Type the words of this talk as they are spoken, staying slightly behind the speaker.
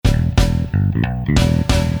Hello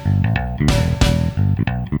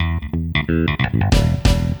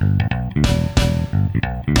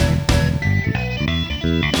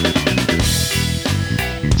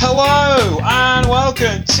and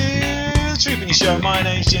welcome to the Trupany Show. My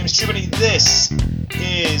name's James Trupany. This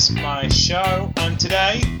is my show, and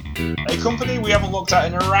today, a company we haven't looked at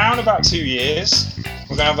in around about 2 years.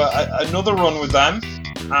 We're going to have another run with them,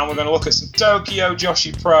 and we're going to look at some Tokyo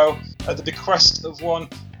Joshi Pro at the bequest of one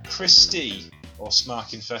Christy, or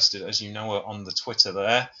Smark Infested, as you know her on the Twitter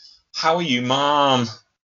there. How are you, Mom?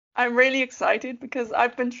 I'm really excited because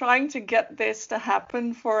I've been trying to get this to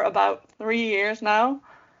happen for about 3 years now.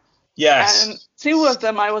 Yes. And 2 of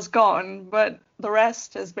them I was gone, but the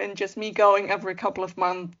rest has been just me going every couple of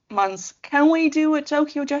months. Can we do a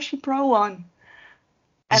Tokyo Joshi Pro one?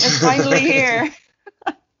 And it's finally here.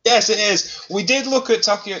 Yes, it is. We did look at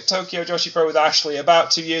Tokyo Joshi Pro with Ashley about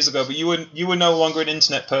 2 years ago, but you were no longer an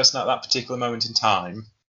internet person at that particular moment in time.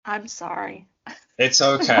 I'm sorry. It's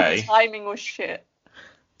okay. The timing was shit.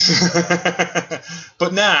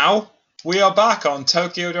 But now we are back on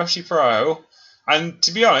Tokyo Joshi Pro, and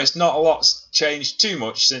to be honest, not a lot's changed too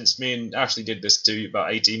much since me and Ashley did this to you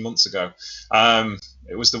about 18 months ago.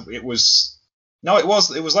 It was less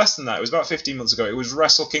than that. It was about 15 months ago. It was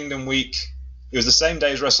Wrestle Kingdom week. It was the same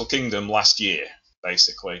day as Wrestle Kingdom last year,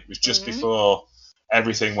 basically. It was just before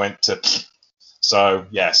everything went to... So,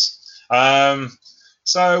 yes.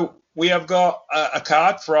 So we have got a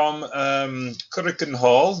card from Kurikan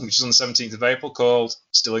Hall, which is on the 17th of April, called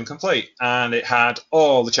Still Incomplete. And it had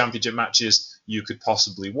all the championship matches you could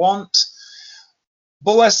possibly want.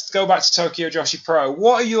 But let's go back to Tokyo Joshi Pro.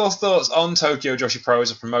 What are your thoughts on Tokyo Joshi Pro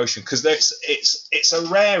as a promotion? Because it's a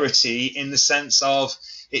rarity in the sense of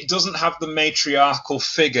it doesn't have the matriarchal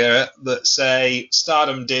figure that, say,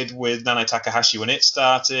 Stardom did with Nanae Takahashi when it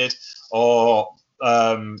started, or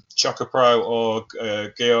Choco Pro, or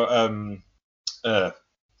Gato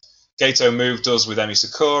Move does with Emi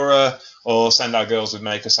Sakura, or Sendai Girls with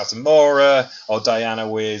Meiko Satomura, or Diana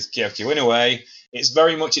with Kyoko Inoue. It's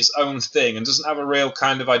very much its own thing and doesn't have a real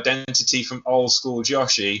kind of identity from old school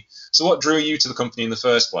Joshi. So what drew you to the company in the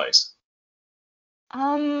first place?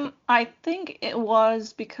 I think it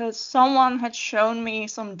was because someone had shown me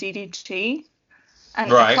some DDT,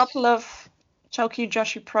 and a couple of Tokyo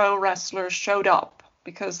Joshi Pro wrestlers showed up,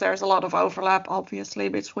 because there's a lot of overlap, obviously,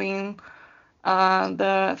 between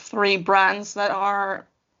the 3 brands that are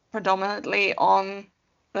predominantly on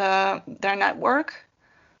their network.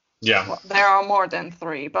 Yeah. Well, there are more than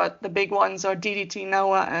 3, but the big ones are DDT,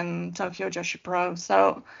 Noah, and Tokyo Joshi Pro.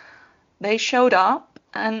 So they showed up,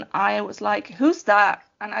 and I was like, who's that?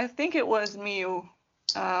 And I think it was Miyu,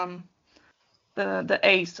 the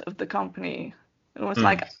ace of the company. It was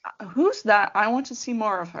like, who's that? I want to see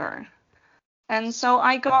more of her. And so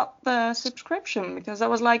I got the subscription because I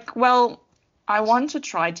was like, well, I want to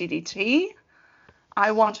try DDT.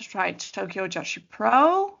 I want to try Tokyo Joshi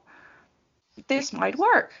Pro. This might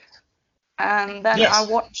work. And then I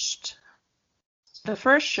watched the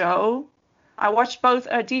first show. I watched both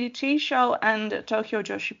a DDT show and a Tokyo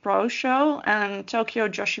Joshi Pro show. And Tokyo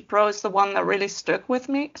Joshi Pro is the one that really stuck with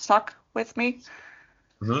me.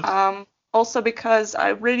 Mm-hmm. Also because I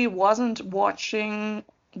really wasn't watching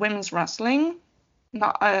women's wrestling,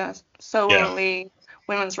 not solely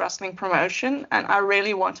women's wrestling promotion, and I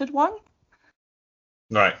really wanted one.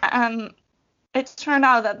 Right. And it turned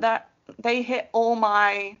out that they hit all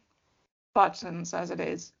my buttons as it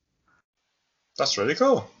is. That's really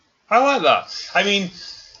cool. I like that. I mean,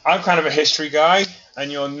 I'm kind of a history guy,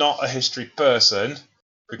 and you're not a history person.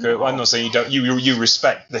 Because I'm not saying you don't. You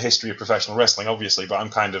respect the history of professional wrestling, obviously, but I'm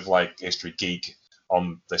kind of like a history geek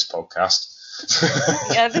on this podcast.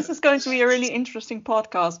 Yeah, this is going to be a really interesting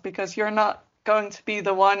podcast because you're not going to be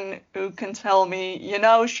the one who can tell me,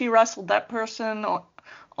 she wrestled that person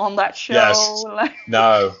on that show. Yes.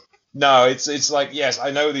 No, it's like, yes,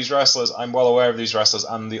 I know these wrestlers, I'm well aware of these wrestlers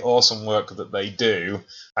and the awesome work that they do,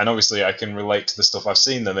 and obviously I can relate to the stuff I've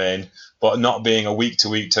seen them in, but not being a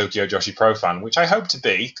week-to-week Tokyo Joshi Pro fan, which I hope to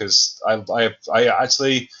be, because I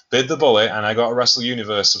actually bid the bullet and I got a Wrestle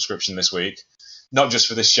Universe subscription this week, not just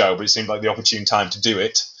for this show, but it seemed like the opportune time to do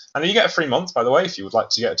it. And then you get a free month, by the way, if you would like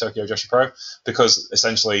to get a Tokyo Joshi Pro, because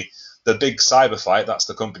essentially the big Cyber Fight, that's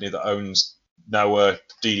the company that owns Noah,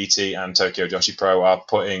 DDT, and Tokyo Joshi Pro, are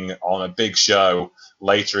putting on a big show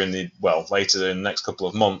later in the next couple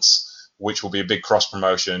of months, which will be a big cross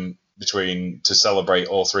promotion to celebrate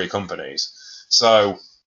all 3 companies. So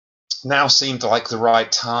now seemed like the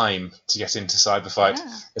right time to get into Cyber Fight,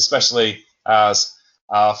 especially as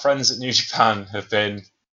our friends at New Japan have been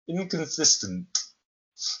inconsistent.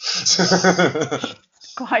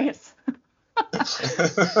 Quiet.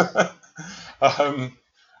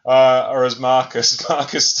 Or as Marcus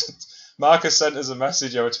sent us a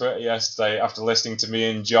message over Twitter yesterday after listening to me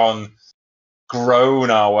and John groan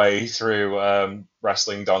our way through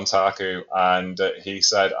Wrestling Dontaku, and he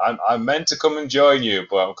said, I'm meant to come and join you,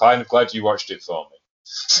 but I'm kind of glad you watched it for me.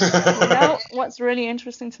 What's really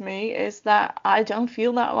interesting to me is that I don't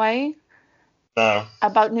feel that way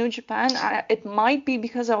about New Japan. It might be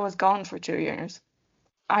because I was gone for 2 years.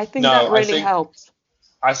 I think that really helps.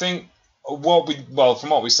 I think from what we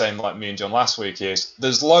were saying, like me and John last week, is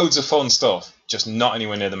there's loads of fun stuff, just not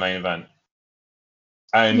anywhere near the main event.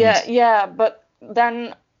 And yeah, but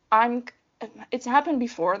then it's happened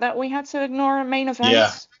before that we had to ignore main events.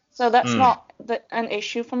 Yeah. So that's not an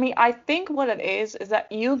issue for me. I think what it is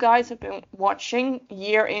that you guys have been watching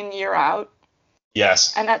year in, year out.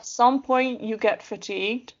 Yes. And at some point you get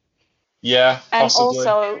fatigued. Yeah, possibly. And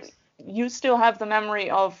also you still have the memory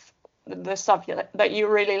of the stuff that you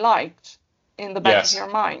really liked in the back of your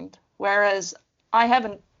mind. Whereas I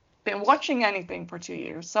haven't been watching anything for 2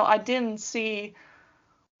 years, so I didn't see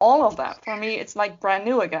all of that. For me, it's like brand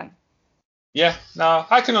new again. Yeah, no,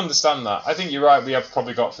 I can understand that. I think you're right. We have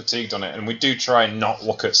probably got fatigued on it, and we do try and not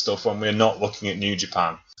look at stuff when we're not looking at New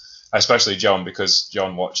Japan, especially John, because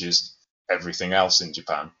John watches everything else in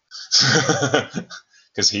Japan,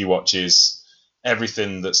 because he watches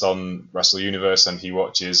everything that's on Wrestle Universe, and he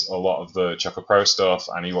watches a lot of the Choco Pro stuff,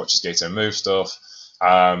 and he watches Gato Move stuff.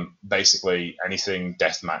 Basically anything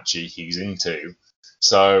deathmatchy he's into.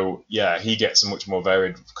 So, yeah, he gets a much more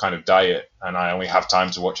varied kind of diet, and I only have time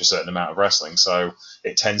to watch a certain amount of wrestling, so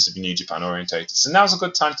it tends to be New Japan orientated. So now's a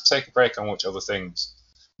good time to take a break and watch other things.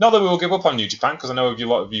 Not that we will give up on New Japan, because I know a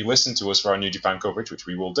lot of you listen to us for our New Japan coverage, which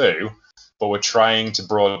we will do, but we're trying to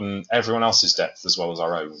broaden everyone else's depth as well as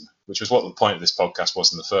our own, which was what the point of this podcast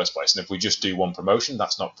was in the first place. And if we just do one promotion,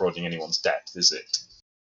 that's not broadening anyone's depth, is it?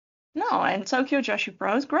 No, and Tokyo Joshi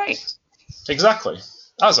Pro is great. Exactly.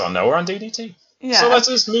 As I know, we're on DDT. Yeah. So let's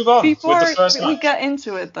just move on with the first match. Before we get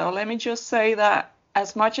into it, though, let me just say that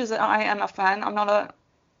as much as I am a fan, I'm not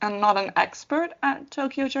an expert at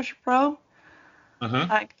Tokyo Joshi Pro. Mm-hmm.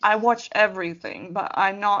 Like, I watch everything, but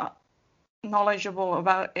I'm not knowledgeable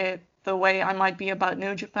about it the way I might be about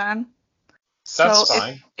New Japan. That's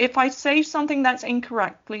fine. If I say something that's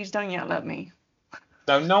incorrect, please don't yell at me.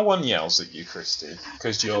 No one yells at you, Christy,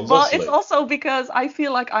 because you're lovely. Well, it's also because I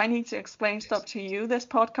feel like I need to explain stuff to you this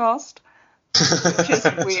podcast, which is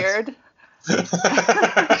weird.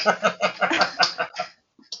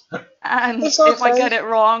 And if I get it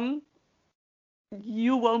wrong,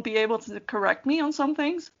 you won't be able to correct me on some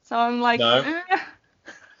things. So I'm like, no.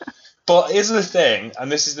 But here's the thing,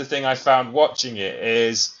 and this is the thing I found watching it,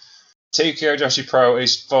 is Tokyo Joshi Pro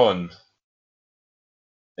is fun.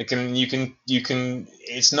 You can.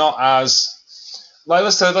 It's not as like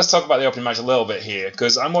let's talk about the opening match a little bit here,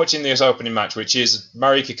 because I'm watching this opening match, which is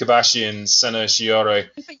Mariki Kobashi and Sena Shiori,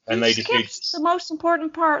 and they defeat the most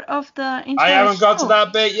important part of the entire I haven't got show. to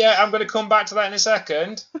that bit yet. I'm going to come back to that in a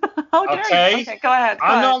second. How dare you? Okay, go ahead.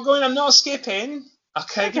 I'm not skipping.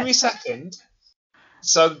 Okay, give me a second.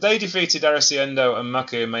 So they defeated Arasi Endo and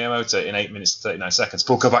Maki Miyamoto in 8 minutes and 39 seconds.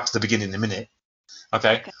 We'll go back to the beginning in a minute.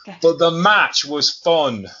 Okay. But the match was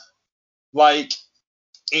fun. Like,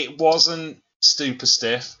 it wasn't super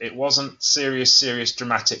stiff. It wasn't serious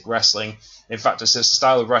dramatic wrestling. In fact, it's a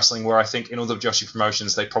style of wrestling where I think in other Joshi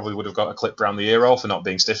promotions they probably would have got a clip round the ear roll for not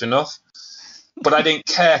being stiff enough. But I didn't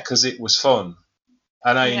care because it was fun.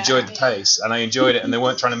 And I enjoyed the pace. And I enjoyed it. And they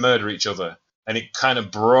weren't trying to murder each other. And it kind of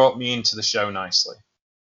brought me into the show nicely.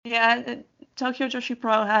 Yeah, Tokyo Joshi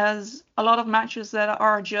Pro has a lot of matches that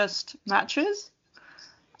are just matches.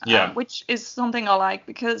 Yeah. Which is something I like,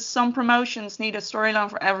 because some promotions need a storyline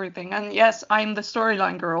for everything. And yes, I'm the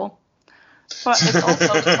storyline girl. But it's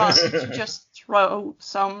also fun to just throw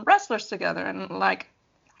some wrestlers together and, like,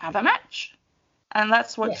 have a match. And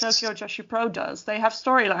that's what Tokyo Joshi Pro does. They have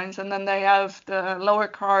storylines, and then they have the lower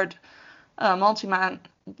card multi-man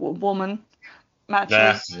woman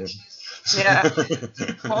matches. Yeah.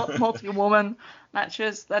 Multi-woman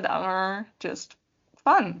matches that are just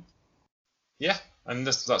fun. Yeah, and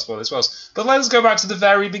that's what this was. But let us go back to the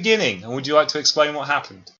very beginning. And would you like to explain what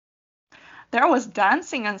happened? There was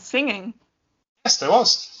dancing and singing. Yes, there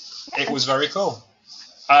was. Yes. It was very cool.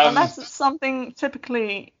 Well, that's something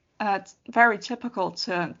typically very typical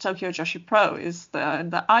to Tokyo Joshi Pro, is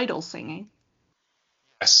the idol singing.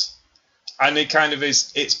 Yes. And it kind of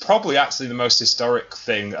is, it's probably actually the most historic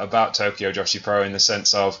thing about Tokyo Joshi Pro, in the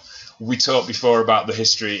sense of, we talked before about the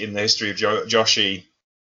history of Joshi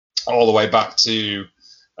all the way back to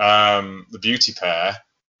the Beauty Pair.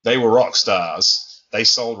 They were rock stars, they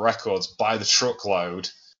sold records by the truckload.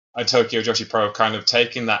 And Tokyo Joshi Pro kind of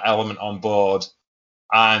taking that element on board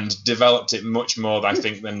and developed it much more, I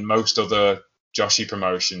think, than most other Joshi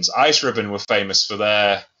promotions. Ice Ribbon were famous for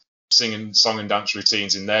their singing song and dance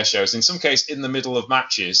routines in their shows, in some case in the middle of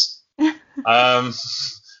matches.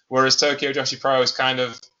 Whereas Tokyo Joshi Pro is kind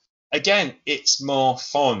of, again, it's more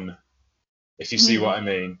fun, if you see what I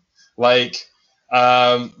mean. Like,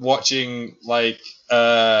 watching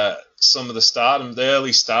some of the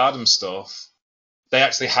early Stardom stuff, they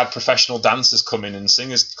actually had professional dancers come in and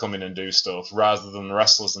singers come in and do stuff rather than the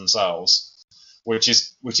wrestlers themselves, which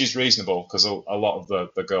is reasonable because a lot of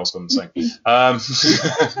the girls couldn't sing.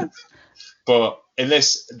 But in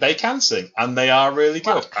this, they can sing and they are really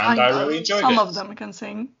good, and I really enjoyed it. Some of them can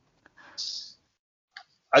sing.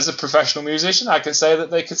 As a professional musician, I can say that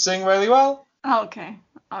they could sing really well. Oh, okay.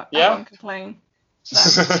 I won't complain.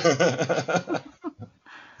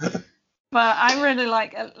 But I really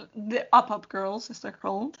like the Up Girls, as they're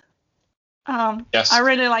called. Yes. I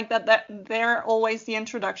really like that they're always the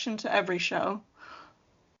introduction to every show.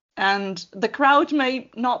 And the crowd may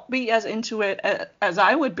not be as into it as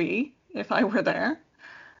I would be if I were there.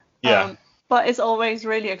 Yeah. But it's always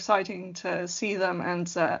really exciting to see them and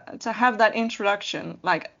to have that introduction.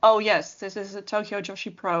 Like, oh yes, this is a Tokyo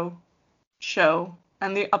Joshi Pro show,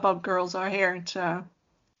 and the Up Girls are here to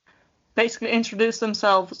basically introduce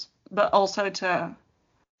themselves, but also to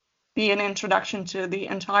be an introduction to the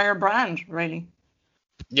entire brand, really.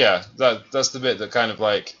 Yeah, that's the bit that kind of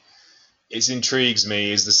like it intrigues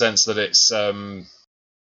me, is the sense that it's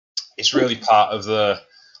really part of the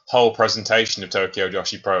whole presentation of Tokyo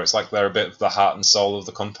Joshi Pro. It's like they're a bit of the heart and soul of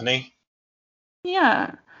the company.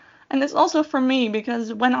 Yeah, and it's also for me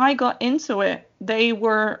because when I got into it, they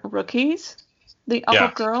were rookies. The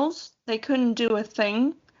Up Girls, they couldn't do a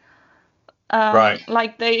thing. Right.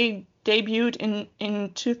 Like they debuted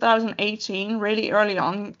in 2018, really early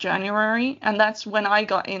on, January, and that's when I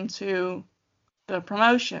got into the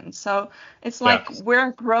promotion. So it's like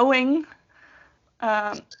we're growing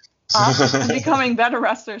up and becoming better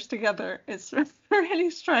wrestlers together. It's really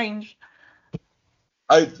strange.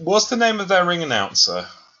 What's the name of their ring announcer?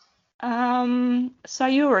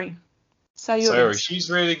 Sayuri. She's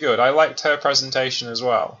really good. I liked her presentation as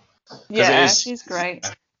well. Yeah, she's great.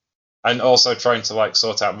 And also trying to like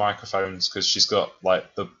sort out microphones, because she's got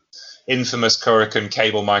like the infamous Kurikan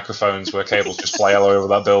cable microphones where cables just fly all over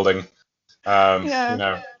that building. You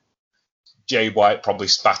know, Jay White probably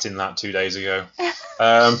spat in that 2 days ago.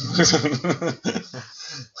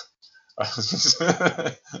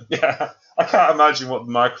 Yeah, I can't imagine what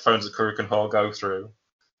the microphones at Kurikan Hall go through.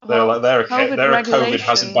 They're a COVID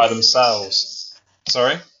hazard by themselves.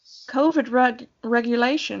 Sorry? COVID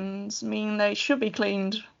regulations mean they should be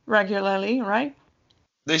cleaned regularly, right?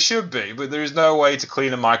 They should be, but there is no way to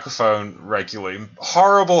clean a microphone regularly.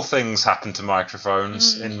 Horrible things happen to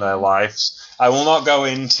microphones in their lives. I will not go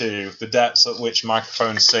into the depths at which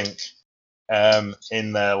microphones sink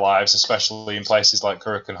in their lives, especially in places like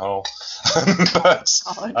Kurikan Hall. But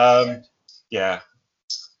yeah,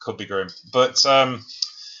 could be grim. But I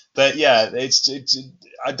doubt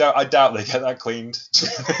they get that cleaned.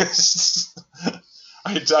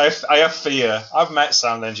 I have fear. I've met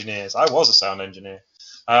sound engineers. I was a sound engineer.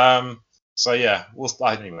 So yeah,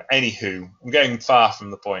 anyway. Anywho, I'm getting far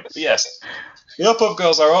from the point. But yes, the Up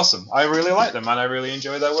Girls are awesome. I really like them, and I really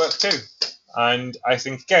enjoy their work too. And I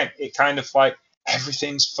think again, it kind of like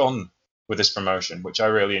everything's fun with this promotion, which I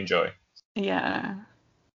really enjoy. Yeah.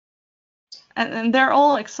 And they're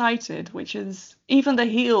all excited, which is even the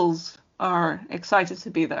heels are excited to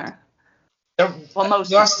be there. Well,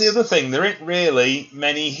 that's the other thing. There ain't really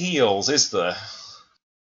many heels, is there?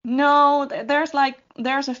 No,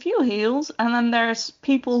 there's a few heels, and then there's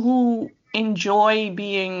people who enjoy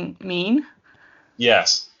being mean.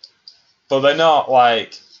 Yes, but they're not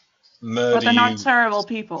like murder. But they're not terrible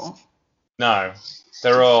people. No,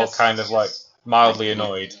 they're all kind of like mildly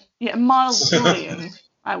annoyed. Yeah, mild bullying,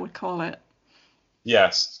 I would call it.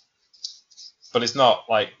 Yes. But it's not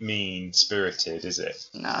like mean-spirited, is it?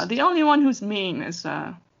 No, the only one who's mean is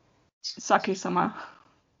Saki-sama.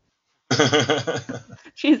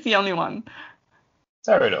 She's the only one.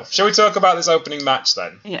 Fair enough. Shall we talk about this opening match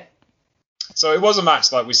then? Yeah. So it was a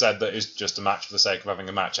match, like we said, that is just a match for the sake of having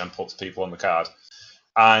a match and puts people on the card.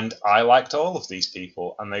 And I liked all of these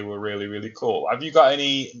people, and they were really, really cool. Have you got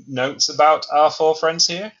any notes about our four friends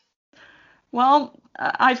here? Well,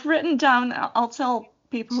 I've written down, I'll tell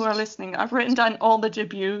people who are listening, I've written down all the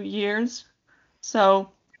debut years.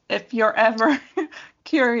 So if you're ever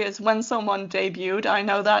curious when someone debuted, I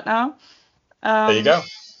know that now. There you go.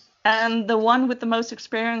 And the one with the most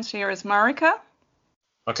experience here is Marika.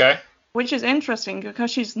 Okay. which is interesting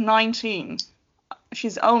because she's 19.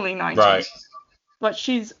 She's only 19, Right. but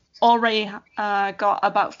she's already got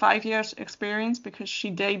about 5 years experience because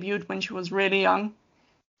she debuted when she was really young.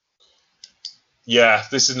 Yeah,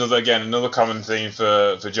 this is another common theme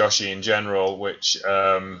for Joshi in general, which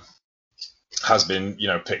has been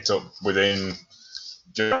picked up within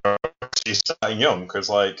Joshi starting young because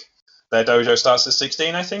like their dojo starts at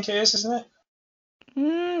 16, I think it is, isn't it?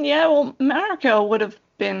 Yeah, well, Mariko would have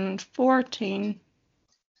been 14.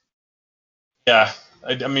 Yeah,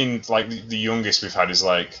 I mean like the youngest we've had is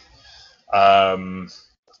like I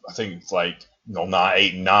think like no,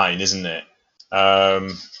 8 and 9, isn't it? I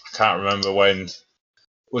can't remember when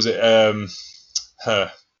was it.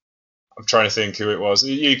 Her. I'm trying to think who it was.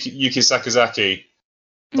 Yuki Sakazaki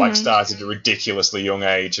like Mm. started at a ridiculously young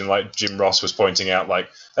age, and like Jim Ross was pointing out, like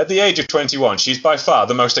at the age of 21, she's by far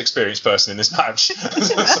the most experienced person in this match.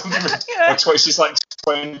 Yeah. She's like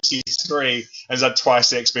 23 and has had twice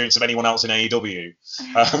the experience of anyone else in AEW.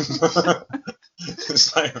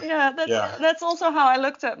 It's like, Yeah, yeah, that's also how I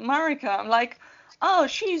looked at Marika. I'm like, oh,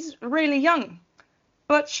 she's really young,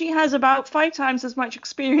 but she has about 5 times as much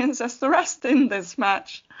experience as the rest in this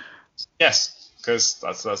match. yes, because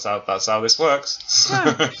that's how this works.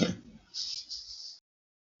 Yeah.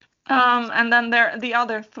 And then the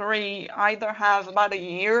other three either have about a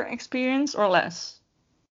year experience or less.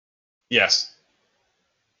 Yes,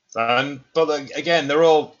 but again, they're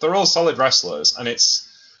all solid wrestlers, and it's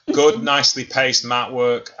good, nicely paced mat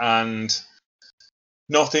work, and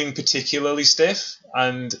nothing particularly stiff,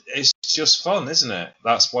 and it's just fun, isn't it?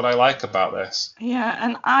 That's what I like about this. Yeah,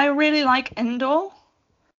 and I really like Endo,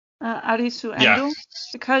 Arisu Yeah, Endo,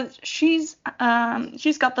 because she's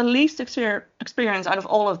got the least experience out of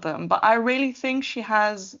all of them, but I really think she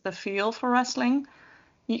has the feel for wrestling.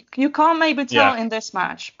 You can't maybe tell yeah, in this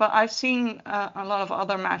match, but I've seen a lot of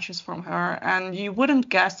other matches from her, and you wouldn't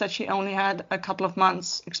guess that she only had a couple of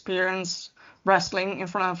months experience wrestling in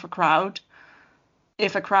front of a crowd,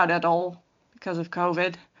 if a crowd at all, because of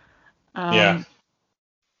COVID. yeah, Um,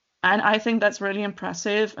 and I think that's really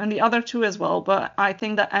impressive, and the other two as well. But I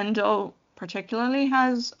think that Endo particularly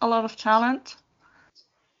has a lot of talent,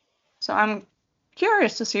 so I'm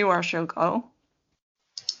curious to see where she'll go.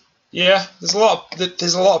 yeah. There's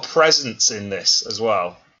a lot of presence in this as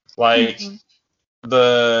well. Like Hmm.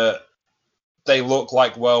 the they look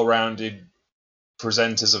like well-rounded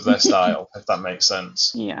presenters of their style, if that makes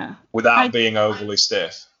sense, Yeah. without I being overly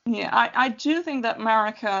stiff. Yeah, I do think that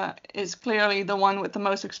Marika is clearly the one with the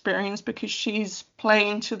most experience because she's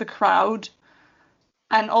playing to the crowd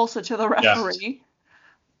and also to the Yeah. referee,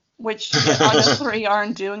 which the other three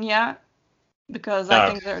aren't doing yet because I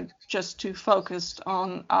No. think they're just too focused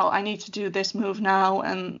on, oh, I need to do this move now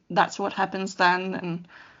and that's what happens then, and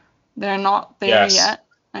they're not there Yes. yet,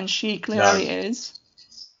 and she No. clearly is.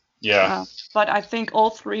 Yeah. Uh, but I think all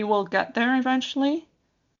three will get there eventually.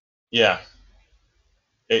 Yeah.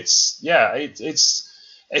 It's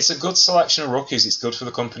a good selection of rookies. It's good for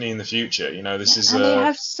the company in the future. This Yeah, is and they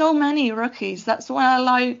have so many rookies. That's what I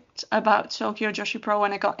liked about Tokyo Joshi Pro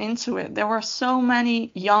when I got into it. There were so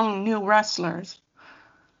many young new wrestlers,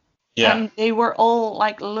 yeah, and they were all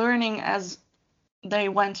like learning as they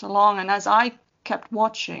went along. And as I kept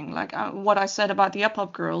watching, like what I said about the Up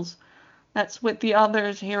Up Girls, that's with the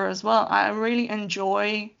others here as well. I really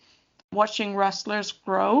enjoy watching wrestlers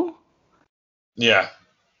grow, yeah.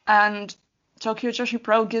 and Tokyo Joshi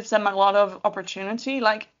Pro gives them a lot of opportunity.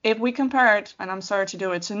 Like if we compare it, and I'm sorry to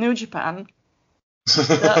do it, to New Japan.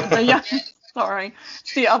 The young, sorry,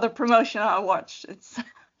 it's the other promotion I watched.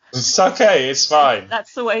 It's okay. It's fine.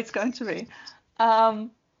 That's the way it's going to be.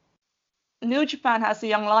 Um, New Japan has the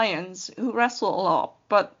young lions who wrestle a lot,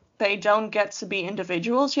 but they don't get to be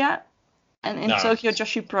individuals yet. And in No. Tokyo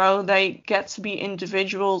Joshi Pro, they get to be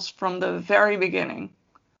individuals from the very beginning,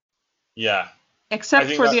 Yeah. I except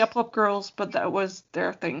think for that the Up Up Girls, but that was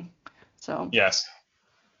their thing. So yes,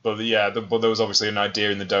 but there was obviously an idea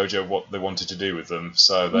in the dojo of what they wanted to do with them.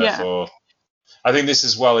 So yeah. therefore, I think this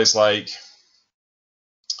as well is like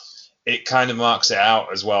it kind of marks it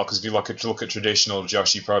out as well because if you look at traditional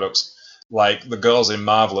Joshi products, like the girls in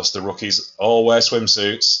Marvelous, the rookies all wear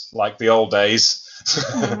swimsuits like the old days,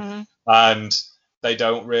 Hmm. and they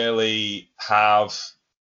don't really have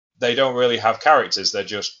characters. They're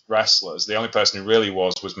just wrestlers. The only person who really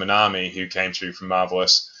was Manami, who came through from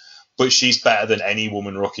Marvelous. But she's better than any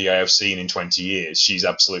woman rookie I have seen in 20 years. She's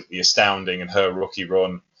absolutely astounding, and her rookie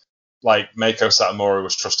run, like Meiko Satomura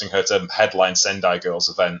was trusting her to headline Sendai Girls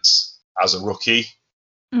events as a rookie.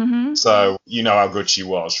 Hmm. So you know how good she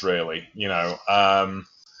was, really.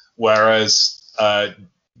 Whereas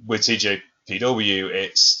with TJ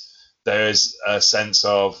PW, there's a sense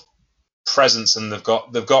of presence, and they've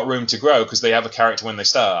got room to grow because they have a character when they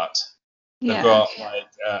start. They've Yeah. got like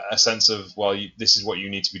a sense of, well, this is what you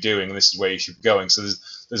need to be doing, and this is where you should be going. So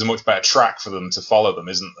there's a much better track for them to follow them,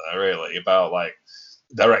 isn't there? Really, about like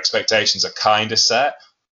their expectations are kind of set,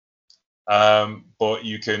 but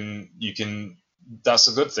you can. That's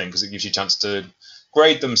a good thing because it gives you a chance to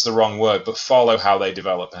grade them's the wrong word, but follow how they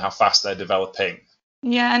develop and how fast they're developing.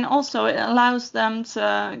 Yeah, and also it allows them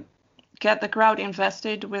to get the crowd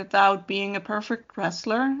invested without being a perfect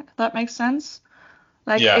wrestler, if that makes sense.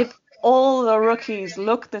 Like, Yeah. if all the rookies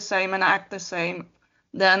look the same and act the same,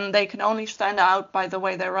 then they can only stand out by the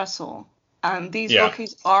way they wrestle. And these Yeah.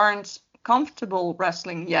 rookies aren't comfortable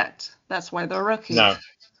wrestling yet. That's why they're rookies. No.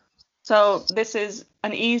 So this is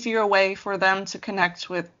an easier way for them to connect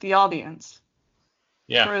with the audience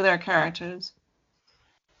Yeah. through their characters.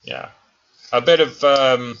 Yeah. A bit of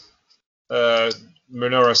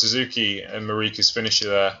Minoru Suzuki and Marika's finisher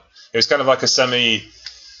there. It was kind of like a semi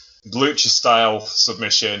Lucha style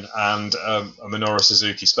submission and a Minoru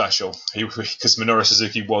Suzuki special. Because Minoru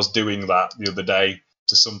Suzuki was doing that the other day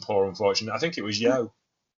to some poor unfortunate. I think it was Yo.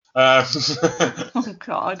 Oh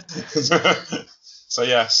God. So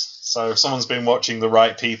yes. So someone's been watching the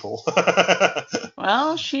right people.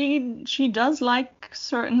 Well, she does like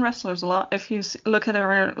certain wrestlers a lot. If you look at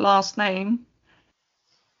her last name,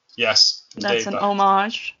 Yes, that's indeed, an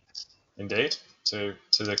homage. Indeed, to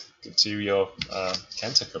your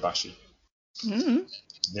Kenta Kobashi. Mm-hmm.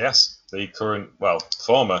 Yes, the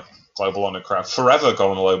former Global Honor Crown, forever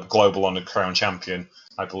Global Honor Crown champion,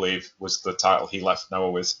 I believe, was the title he left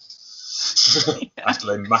Noah with. After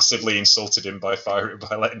they massively insulted him by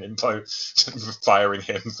letting him firing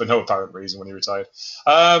him for no apparent reason when he retired.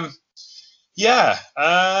 Shall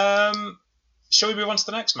we move on to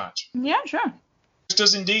the next match? Yeah, sure. Which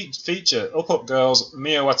does indeed feature Up girls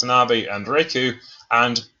Mio Watanabe and Reiku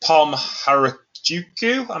and Pom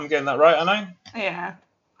Harajuku. I'm getting that right, aren't I? Yeah.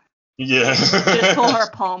 Yeah. Just call her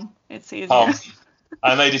Pom. It's easier. Pom.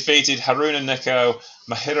 And they defeated Haruna Neko,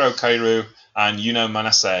 Mahiro Kairu, and Yuno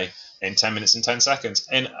Manase in 10 minutes and 10 seconds.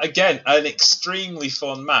 And again, an extremely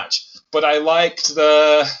fun match. But I liked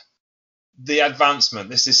the advancement.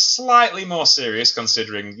 This is slightly more serious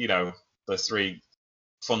considering, the three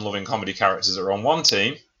fun-loving comedy characters that are on one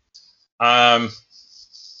team. But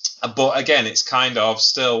again, it's kind of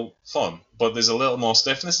still fun. But there's a little more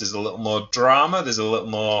stiffness, there's a little more drama, there's a little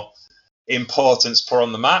more importance put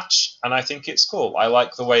on the match, and I think it's cool. I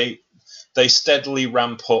like the way they steadily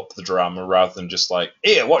ramp up the drama rather than just like,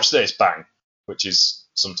 here, watch this, bang, which is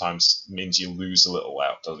sometimes means you lose a little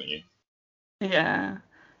out, doesn't you? Yeah.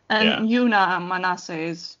 And Yuna Manase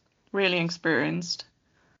is really experienced.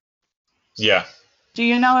 Yeah. Do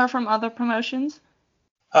you know her from other promotions?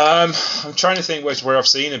 I'm trying to think where I've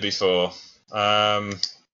seen her before. I'm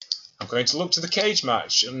going to look to the cage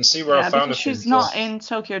match and see where I found her. She's not in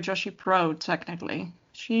Tokyo Joshi Pro, technically.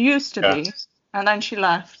 She used to be, and then she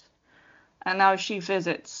left. And now she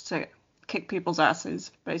visits to kick people's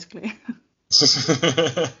asses, basically.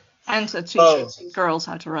 And to teach girls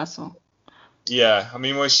how to wrestle. Yeah, I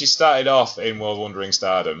mean, she started off in World Wondering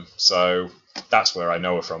Stardom, so that's where I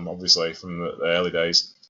know her from, obviously, from the early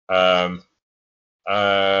days. She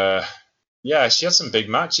had some big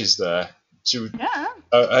matches there.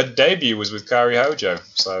 Her debut was with Kairi Hojo,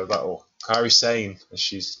 so Kairi Sane, as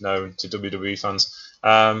she's known to WWE fans.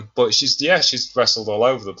 But she's wrestled all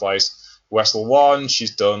over the place. Wrestle 1,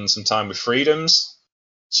 she's done some time with Freedoms.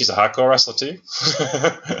 She's a hardcore wrestler too.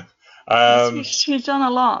 She's done a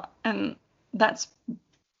lot, and that's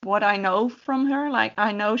what I know from her. Like,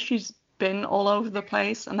 I know she's been all over the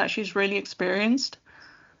place and that she's really experienced,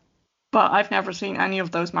 but I've never seen any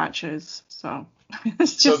of those matches, so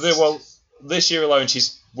it's just... this year alone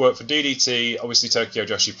she's worked for DDT, obviously Tokyo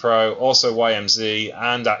Joshi Pro, also YMZ,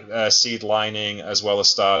 and Seed Lining, as well as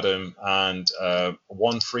Stardom, and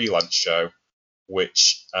one freelance show,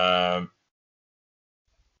 which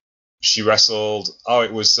she wrestled.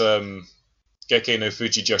 It was Gekkei no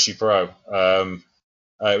Fuji Joshi Pro.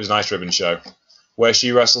 It was an Ice Ribbon show where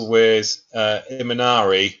she wrestled with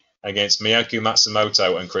Imanari against Miyako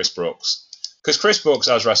Matsumoto and Chris Brooks. Because Chris Brooks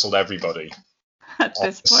has wrestled everybody. At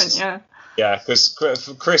this point, yeah. Yeah, because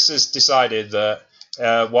Chris has decided that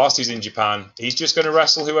whilst he's in Japan, he's just going to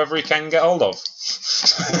wrestle whoever he can get hold of.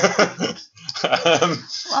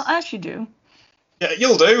 Well, as you do. Yeah,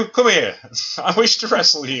 you'll do. Come here. I wish to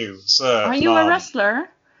wrestle you, sir. Are you a wrestler?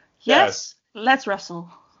 Yes. Let's wrestle.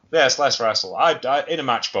 Yes, let's wrestle. I in a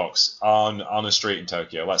matchbox on a street in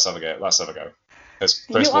Tokyo. Let's have a go.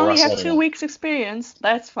 You only have 2 weeks experience.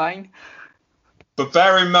 That's fine. But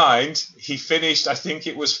bear in mind, he finished, I think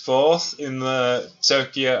it was fourth in the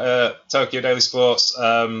Tokyo Daily Sports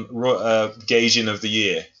Gaijin of the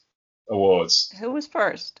Year awards. Who was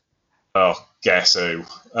first? Oh, guess who?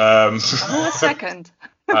 Who was second?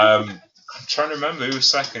 I'm trying to remember who was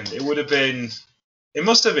second. It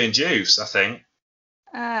must have been Juice, I think.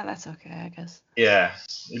 That's okay, I guess. Yeah,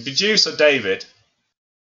 it'd be Juice or David.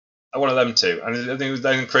 One of them two. And I think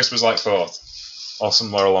then Chris was like fourth, or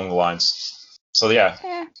somewhere along the lines. So yeah.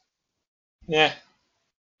 Yeah.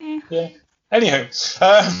 Anywho.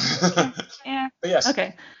 Yeah. But yes.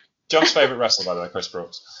 Okay. John's favourite wrestler, by the way, Chris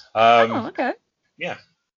Brooks. Oh, okay. Yeah.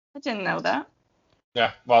 I didn't know that.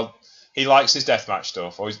 Yeah. Well, he likes his deathmatch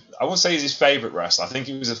stuff. Or I won't say he's his favourite wrestler. I think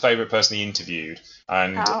he was the favourite person he interviewed,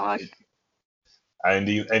 and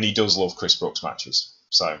he does love Chris Brooks matches.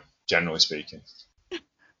 So generally speaking.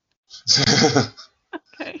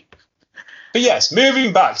 Okay. But yes,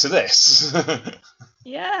 moving back to this.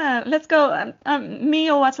 Yeah, let's go.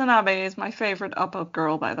 Mio Watanabe is my favorite up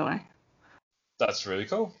girl, by the way. That's really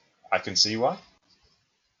cool. I can see why.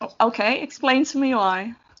 Okay, explain to me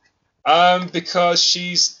why. Because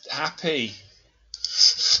she's happy.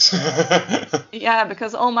 Yeah,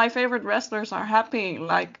 because all my favorite wrestlers are happy,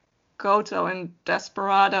 like Goto and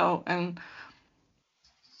Desperado, and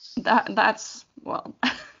that's well,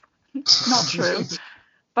 not true.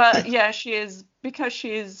 But yeah, she is, because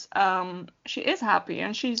she is happy,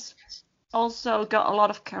 and she's also got a lot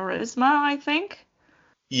of charisma, I think.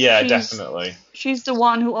 Yeah, definitely. She's the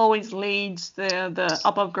one who always leads the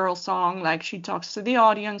up girl song. Like, she talks to the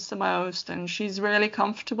audience the most, and she's really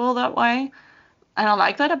comfortable that way. And I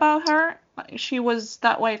like that about her. She was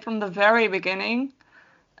that way from the very beginning,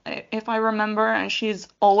 if I remember, and she's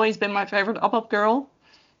always been my favorite up girl.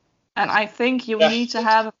 And I think you need to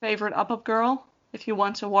have a favorite up girl if you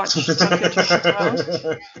want to watch Tokyo Pro.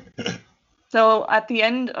 So at the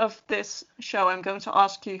end of this show, I'm going to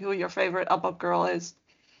ask you who your favorite up girl is.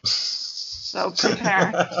 So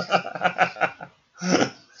prepare.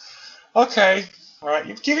 Okay. All right.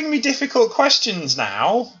 You're giving me difficult questions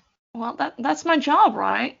now. Well, that's my job,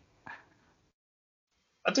 right?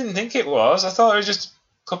 I didn't think it was. I thought it was just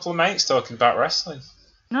a couple of mates talking about wrestling.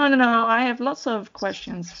 No. I have lots of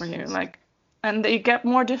questions for you, and they get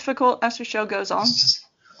more difficult as the show goes on.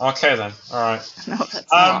 Okay then. All right. No,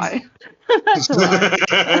 that's a lie. That's a lie.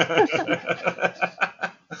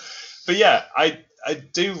 But yeah, I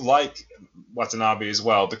do like Watanabe as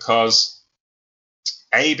well because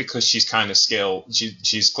she's kind of skilled.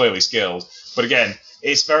 She's clearly skilled. But again,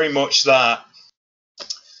 it's very much that.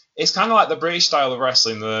 It's kind of like the British style of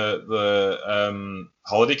wrestling, the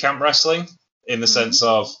holiday camp wrestling, in the sense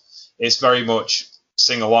of it's very much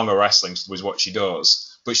sing-along of wrestling was what she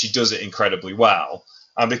does, but she does it incredibly well.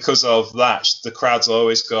 And because of that, the crowd's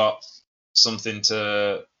always got something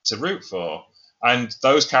to root for. And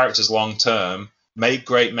those characters long-term make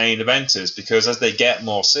great main eventers because as they get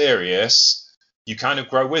more serious, you kind of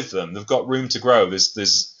grow with them. They've got room to grow.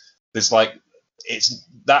 There's like, it's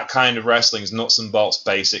that kind of wrestling is nuts and bolts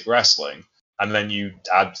basic wrestling, and then you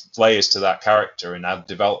add layers to that character and add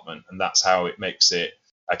development, and that's how it makes it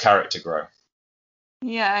a character grow.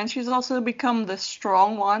 Yeah, and she's also become the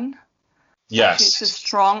strong one. Yes. She's a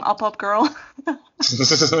strong up girl. And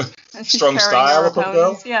she's strong style up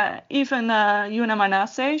girl. Yeah, even Yuna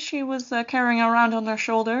Manase, she was carrying around on her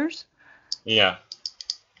shoulders. Yeah.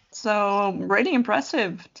 So really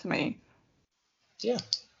impressive to me. Yeah.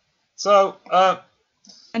 So,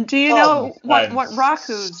 and do you know what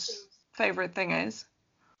Raku's favorite thing is?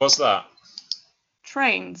 What's that?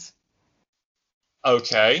 Trains.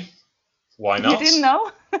 Okay. Why not? You didn't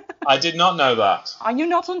know? I did not know that. Are you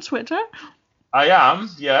not on Twitter? I am,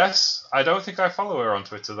 yes. I don't think I follow her on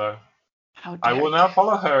Twitter, though. How dare I will now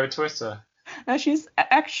follow her on Twitter. She's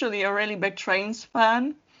actually a really big Trains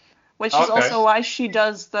fan, which is also why she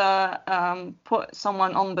does the put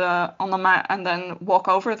someone on the mat and then walk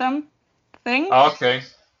over them thing. Okay.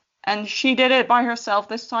 And she did it by herself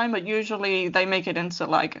this time, but usually they make it into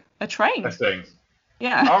like a train. A thing.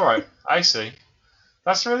 Yeah. All right, I see.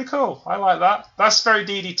 That's really cool. I like that. That's very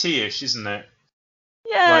DDT-ish, isn't it?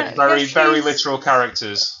 Yeah. Like very literal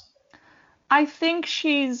characters. I think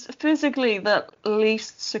she's physically the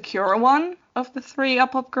least secure one of the three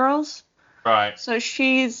up girls. Right. So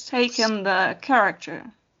she's taken the character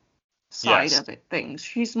side of it, things.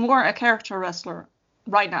 She's more a character wrestler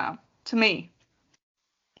right now, to me,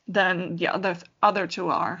 than the other two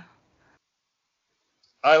are.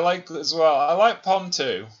 I like as well. I like Pom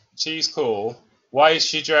too. She's cool. Why is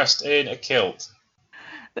she dressed in a kilt?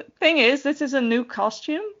 The thing is, this is a new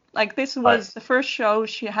costume. Like, this was the first show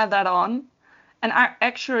she had that on. And I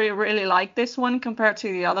actually really like this one compared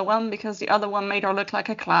to the other one because the other one made her look like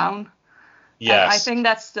a clown. Yes. And I think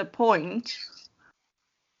that's the point.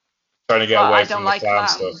 Trying to get But away I from don't the like clown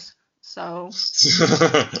clowns, so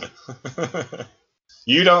stuff.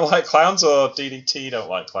 You don't like clowns, or DDT don't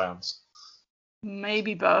like clowns?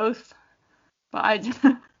 maybe both. But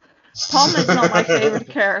Tom is not my favorite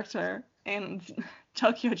character in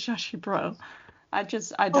Tokyo Joshi Pro. I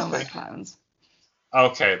don't Okay. like clowns.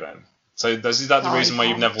 Okay then. So is that the Sorry, reason why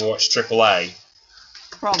you've Tom. never watched AAA?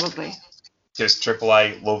 Probably. Because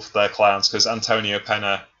AAA loved their clowns, because Antonio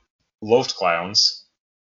Pena loved clowns,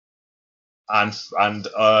 and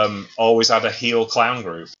always had a heel clown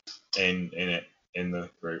group in the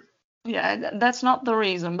group. Yeah, that's not the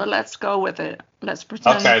reason, but let's go with it. Let's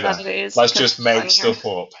pretend Okay that then. it is. Let's because just it's make funnier. stuff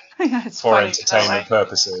up Yeah, it's for funny entertainment that way.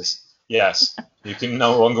 purposes. Yes. You can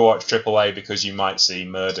no longer watch AAA because you might see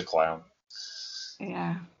Murder Clown.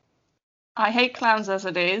 Yeah. I hate clowns as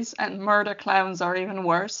it is, and murder clowns are even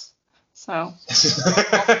worse. So,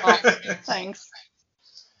 thanks.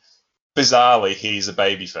 Bizarrely, he's a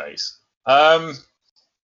babyface.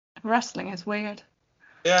 Wrestling is weird.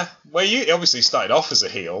 Yeah. Well, you obviously started off as a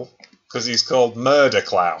heel because he's called Murder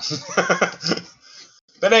Clown.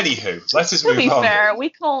 But anywho, let us To move be on. fair,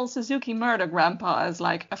 we call Suzuki Murder Grandpa as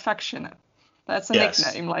like affectionate. That's a Yes.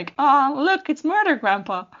 nickname. Like, oh, look, it's Murder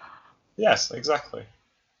Grandpa. Yes, exactly.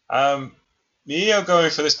 Mio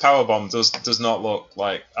going for this power bomb does not look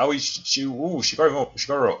like. Oh, she got him up. She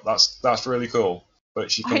got her up. That's really cool.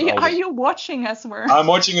 But she couldn't hold Are it. you watching as we're? I'm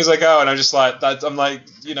watching as I go, and I'm just like that. I'm like,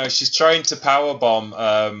 she's trying to power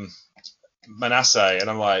bomb Manasseh, and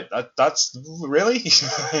I'm like, that's really.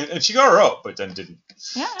 And she got her up, but then didn't.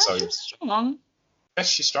 Yeah, So she's strong. yes,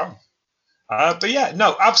 she's strong. But yeah,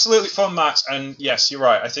 no, absolutely fun match, and yes, you're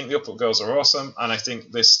right. I think the Up Girls are awesome, and I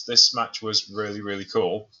think this match was really really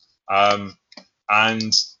cool, and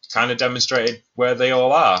kind of demonstrated where they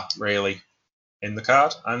all are really in the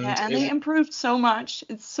card. And Yeah, and they improved so much.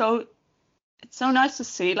 It's so nice to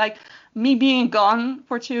see. Like, me being gone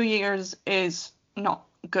for 2 years is not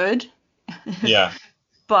good. Yeah.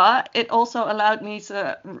 But it also allowed me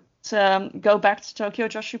to go back to Tokyo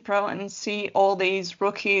Joshi Pro and see all these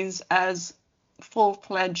rookies as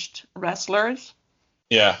full-fledged wrestlers.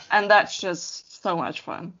 Yeah. And that's just so much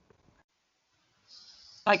fun.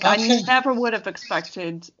 Like, Okay. I never would have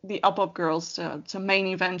expected the Up Girls to main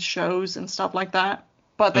event shows and stuff like that.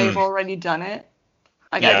 But they've already done it.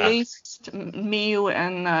 Like, Yeah. at least Miyu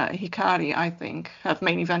and Hikari, I think, have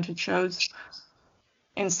main evented shows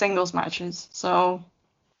in singles matches. So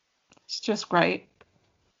it's just great.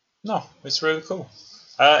 No, it's really cool.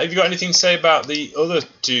 Have you got anything to say about the other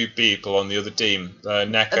two people on the other team,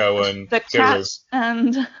 Neko and The Kiru? cat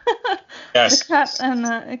and Yes. the cat and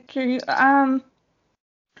Kiryu.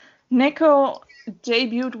 Neko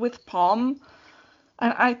debuted with Palm,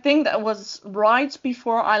 and I think that was right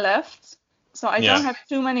before I left. So I don't have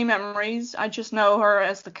too many memories. I just know her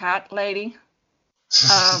as the cat lady.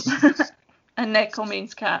 And Neko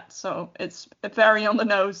means cat, so it's very on the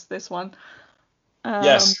nose, this one.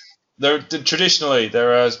 Yes. Traditionally,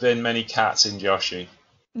 there has been many cats in Joshi.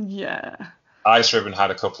 Yeah. Ice Ribbon had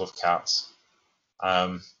a couple of cats,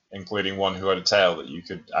 including one who had a tail that you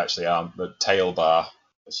could actually arm, the tail bar,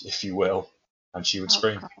 if you will, and she would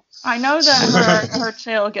scream. I know that her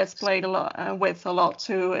tail gets played a lot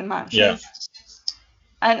too in matches. Yeah.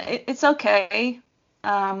 And it's okay.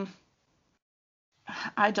 I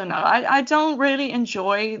don't know. I don't really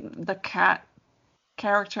enjoy the cat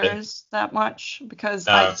characters that much because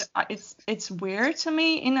it's weird to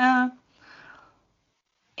me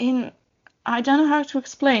I don't know how to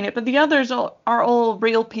explain it, but the others are all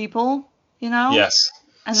real people, you know? Yes.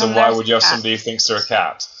 And so why would you have somebody who thinks they're a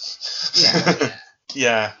cat? Yeah.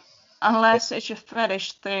 Yeah. Unless it's a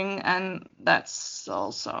fetish thing, and that's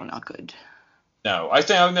also not good. No, I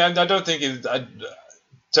don't think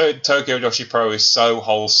Tokyo Joshi Pro is so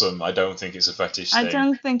wholesome. I don't think it's a fetish thing. I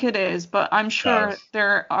don't think it is, but I'm sure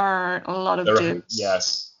there are a lot of dudes.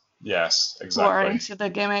 Yes, exactly. Who are into the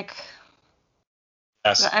gimmick.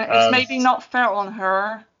 Yes. And it's maybe not fair on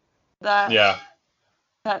her. Yeah.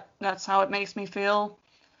 That's how it makes me feel.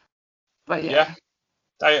 But yeah.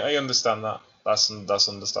 Yeah. I understand that. That's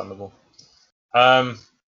understandable. But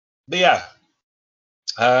yeah.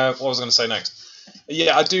 What was I going to say next?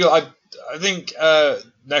 Yeah, I do. I think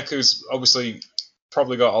Neku's obviously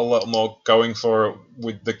probably got a little more going for it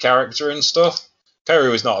with the character and stuff.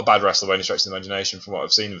 Kiru is not a bad wrestler by any stretch of the imagination from what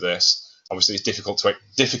I've seen of this. Obviously, it's difficult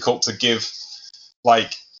to give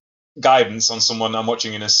like guidance on someone I'm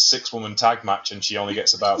watching in a 6-woman tag match, and she only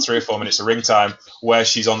gets about 3 or 4 minutes of ring time, where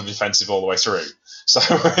she's on the defensive all the way through. So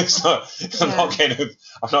it's not, I'm not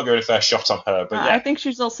getting a fair shot on her. But I think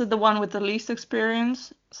she's also the one with the least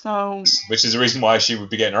experience. So, which is the reason why she would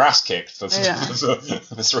be getting her ass kicked for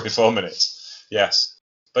 3 or 4 minutes. Yes,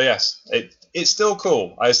 but yes, it's still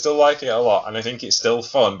cool. I still like it a lot, and I think it's still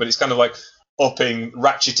fun. But it's kind of like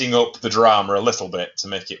ratcheting up the drama a little bit to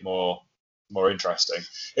make it more interesting.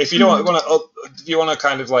 If you don't if you want to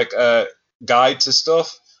kind of like guide to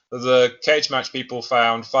stuff, the cage match people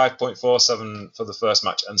found 5.47 for the first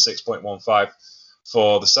match and 6.15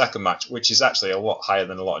 for the second match, which is actually a lot higher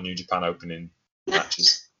than a lot of New Japan opening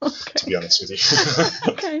matches. To be honest with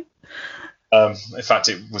you. Okay. In fact,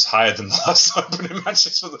 it was higher than the last opening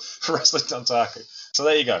matches for Wrestling Dontaku. So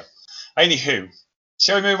there you go. Anywho,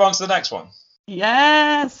 shall we move on to the next one?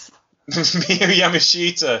 Yes. Miyu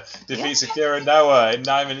Yamashita defeats Akira Noah in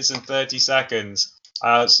 9 minutes and 30 seconds.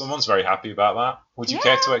 Someone's very happy about that. Would you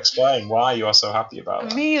care to explain why you are so happy about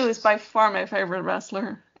that? Miyu is by far my favorite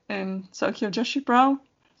wrestler in Tokyo Joshi Pro.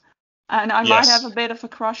 And I might have a bit of a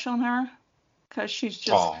crush on her, because she's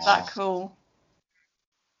just that cool.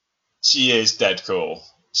 She is dead cool.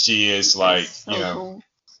 She is like, so cool.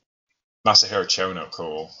 Masahiro Chono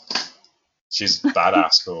cool. She's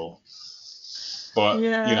badass cool. But,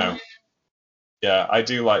 I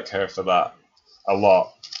do like her for that a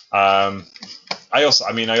lot. I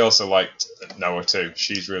also liked Noah too.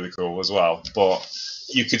 She's really cool as well. But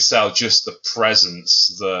you could tell just the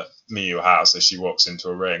presence that Miyu has as she walks into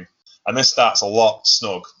a ring. And this starts a lot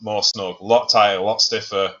more snug, a lot tighter, a lot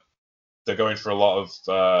stiffer. They're going for a lot of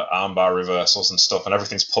armbar reversals and stuff, and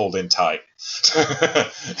everything's pulled in tight.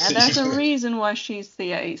 And there's a reason why she's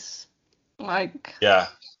the ace.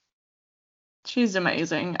 She's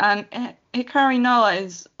amazing. And Hikari Noah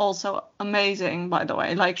is also amazing, by the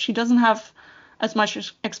way. Like, she doesn't have as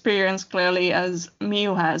much experience, clearly, as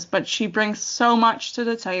Miyu has, but she brings so much to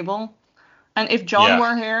the table. And if John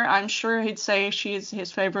were here, I'm sure he'd say she's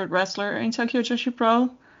his favorite wrestler in Tokyo Joshi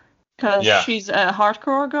Pro. Because she's a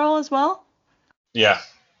hardcore girl as well. Yeah.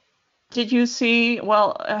 Did you see,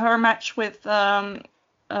 her match with, who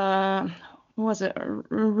was it,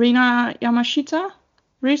 Rina Yamashita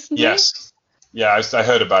recently? Yes. Yeah, I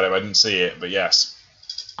heard about it, I didn't see it, but yes.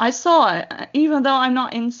 I saw it, even though I'm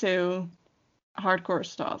not into hardcore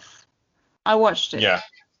stuff. I watched it. Yeah.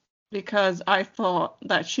 Because I thought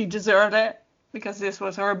that she deserved it, because this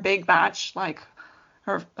was her big match, like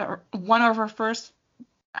one of her first,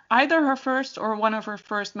 either her first or one of her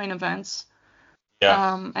first main events.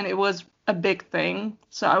 Yeah. And it was a big thing.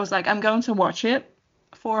 So I was like, I'm going to watch it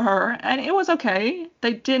for her. And it was okay.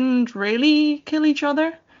 They didn't really kill each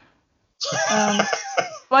other.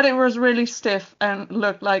 But it was really stiff and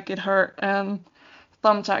looked like it hurt. And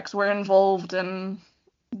thumbtacks were involved and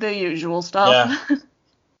the usual stuff. Yeah.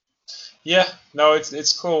 Yeah. No,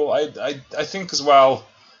 it's cool. I think as well,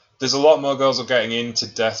 there's a lot more girls are getting into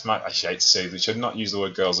deathmatch. I hate to say, we should not use the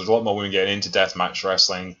word girls. There's a lot more women getting into deathmatch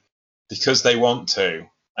wrestling because they want to,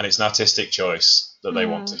 and it's an artistic choice that they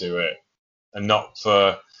want to do it, and not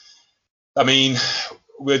for. I mean,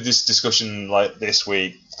 with this discussion like this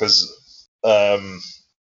week, because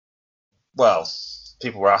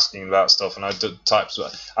people were asking about stuff, and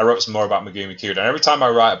I wrote some more about Megumi Kudo, and every time I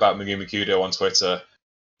write about Megumi Kudo on Twitter,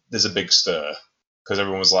 there's a big stir because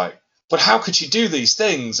everyone was like, but how could she do these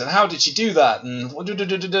things? And how did she do that? And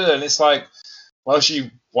it's like, well,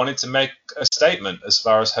 she wanted to make a statement as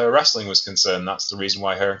far as her wrestling was concerned. That's the reason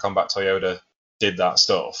why her and Combat Toyota did that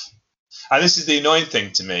stuff. And this is the annoying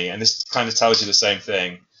thing to me, and this kind of tells you the same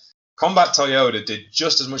thing. Combat Toyota did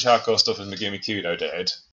just as much hardcore stuff as Megumi Kudo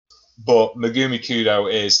did, but Megumi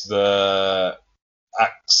Kudo is the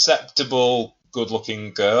acceptable,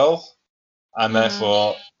 good-looking girl, and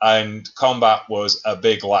therefore, and Combat was a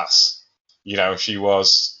big lass. You know, she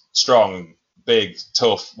was strong, big,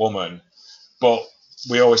 tough woman. But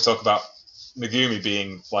we always talk about Megumi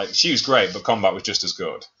being like, she was great, but Combat was just as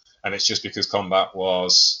good. And it's just because Combat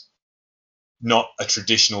was not a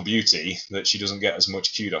traditional beauty that she doesn't get as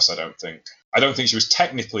much kudos, I don't think. I don't think she was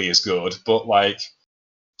technically as good, but like,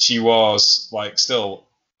 she was like still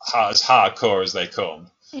as hardcore as they come.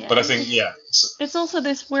 Yeah, but I think, it's also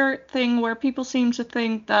this weird thing where people seem to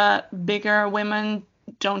think that bigger women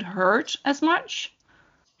don't hurt as much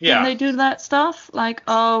when they do that stuff. Like,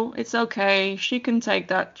 oh, it's okay, she can take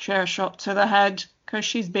that chair shot to the head because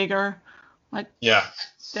she's bigger. Like,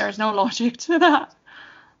 there's no logic to that.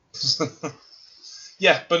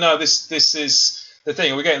 Yeah, but no, this is the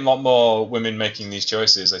thing. We're getting a lot more women making these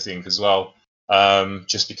choices, I think, as well,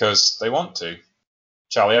 just because they want to.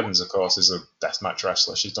 Charlie Evans, of course, is a deathmatch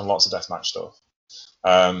wrestler. She's done lots of deathmatch stuff,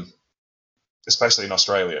 um, especially in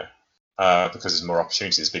Australia, because there's more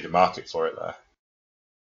opportunity, there's a bigger market for it there.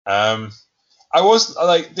 I was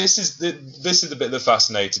like, this is the bit that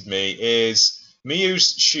fascinated me is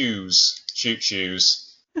Miyu's shoot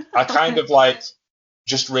shoes, are kind of like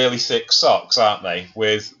just really thick socks, aren't they?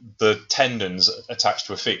 With the tendons attached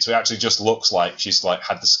to her feet, so it actually just looks like she's like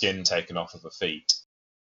had the skin taken off of her feet.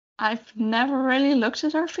 I've never really looked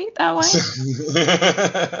at her feet that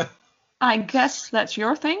way. I guess that's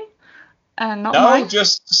your thing, and not mine. No,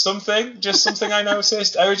 just something I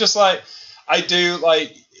noticed. I was just like, I do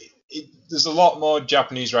like. There's a lot more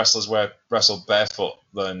Japanese wrestlers wrestle barefoot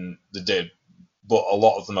than they did, but a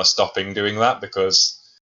lot of them are stopping doing that because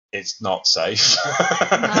it's not safe.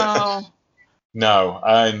 No. No,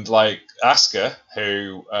 and like Asuka,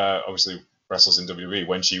 who obviously wrestles in WWE,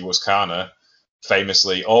 when she was Kana,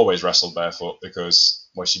 famously always wrestled barefoot because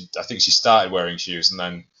I think she started wearing shoes, and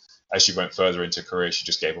then as she went further into her career, she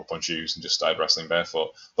just gave up on shoes and just started wrestling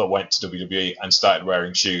barefoot, but went to WWE and started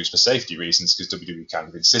wearing shoes for safety reasons because WWE kind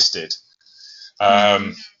of insisted.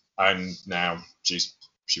 And now she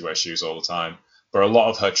wears shoes all the time. But a lot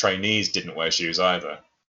of her trainees didn't wear shoes either.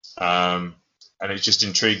 And it just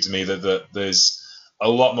intrigued me that there's a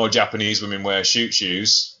lot more Japanese women wear shoot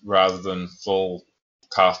shoes rather than full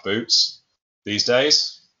calf boots these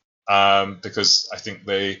days. Because I think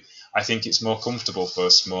it's more comfortable for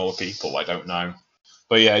smaller people. I don't know.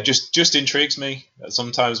 But yeah, it just intrigues me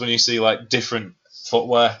sometimes when you see like different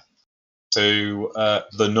footwear to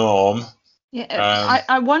the norm. Yeah,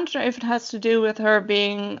 I wonder if it has to do with her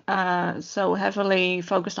being so heavily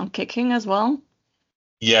focused on kicking as well.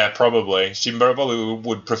 Yeah, probably. She probably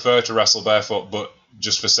would prefer to wrestle barefoot, but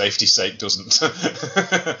just for safety's sake doesn't.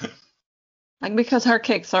 Like, because her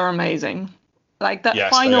kicks are amazing. Like that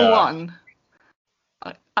Yes, final they are. one.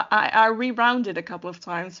 I rewound it a couple of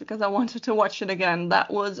times because I wanted to watch it again.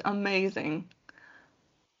 That was amazing.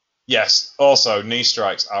 Yes. Also, knee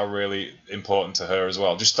strikes are really important to her as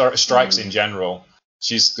well. Just strikes in general.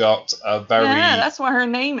 She's got a very Yeah, that's why her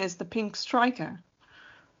name is the Pink Striker.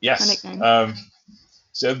 yes. Her nickname.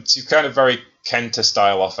 So she's kind of very Kenta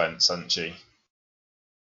style offense, hasn't she?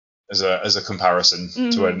 As a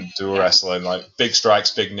comparison to a wrestler, like big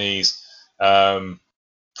strikes, big knees. Probably,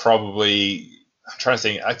 I'm trying to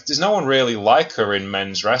think. There's no one really like her in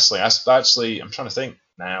men's wrestling. I'm trying to think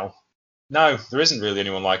now. No, there isn't really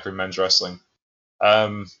anyone like her in men's wrestling.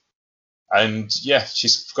 And yeah,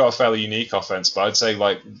 she's got a fairly unique offense, but I'd say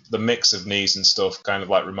like the mix of knees and stuff kind of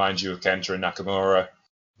like reminds you of Kenta and Nakamura,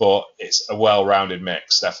 but it's a well-rounded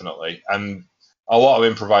mix, definitely, and a lot of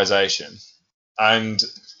improvisation, and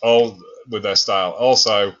all with their style.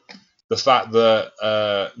 Also, the fact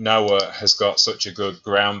that Noah has got such a good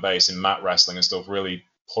ground base in mat wrestling and stuff really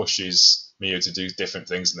pushes Miyu to do different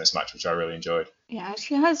things in this match, which I really enjoyed. Yeah,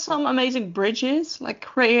 she has some amazing bridges, like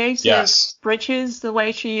creative bridges, the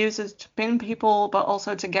way she uses to pin people, but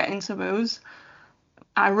also to get into moves.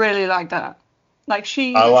 I really like that. Like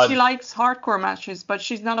she likes hardcore matches, but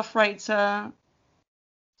she's not afraid to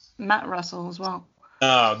mat wrestle as well.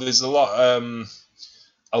 No, there's a lot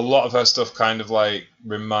of her stuff kind of like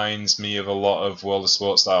reminds me of a lot of World of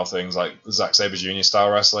Sport style things, like Zack Sabre Jr. style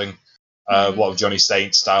wrestling, a lot of Johnny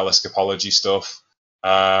Saint style escapology stuff.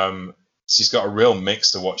 She's got a real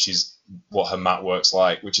mix to what her mat work's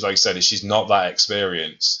like, which, like I said, is she's not that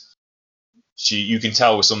experienced. You can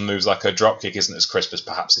tell with some moves like her dropkick isn't as crisp as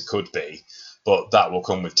perhaps it could be, but that will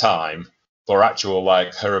come with time. But actual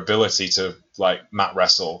like her ability to like mat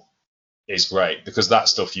wrestle is great, because that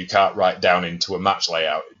stuff you can't write down into a match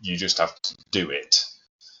layout. You just have to do it.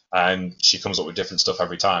 And she comes up with different stuff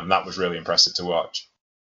every time. That was really impressive to watch.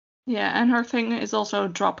 Yeah, and her thing is also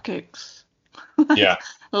drop kicks. Yeah.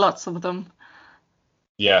 Lots of them.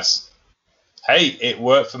 Yes. Hey, it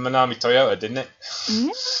worked for Manami Toyota, didn't it?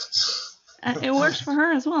 Yeah. And it works for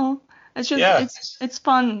her as well. It's just it's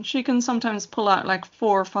fun. She can sometimes pull out like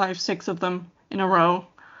 4, 5, 6 of them in a row.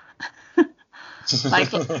 Like,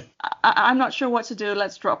 I'm not sure what to do.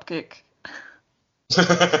 Let's drop kick.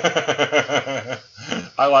 I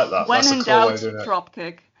like that. When That's in a cool way of doubt, doing it. drop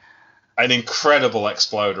kick. An incredible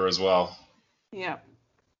exploder as well. Yeah.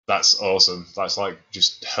 That's awesome. That's like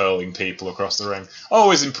just hurling people across the ring.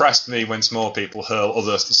 Always impressed me when small people hurl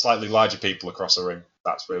other slightly larger people across a ring.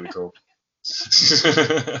 That's really cool.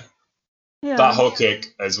 Yeah. That hook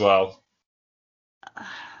kick as well.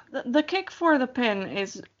 The kick for the pin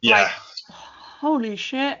is like, holy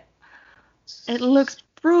shit. It looks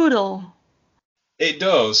brutal. It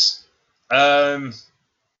does. However,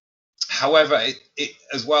 it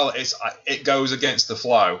as well, it goes against the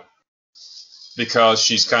flow. because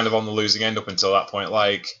she's kind of on the losing end up until that point.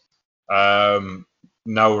 Like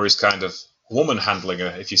Noah is kind of woman handling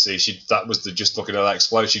her. If you see, that was just looking at that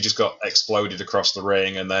explode. She just got exploded across the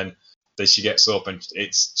ring, and then she gets up and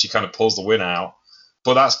she kind of pulls the win out.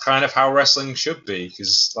 But that's kind of how wrestling should be,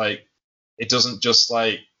 because like it doesn't just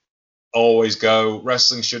like always go.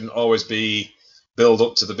 Wrestling shouldn't always be build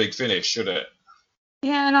up to the big finish, should it?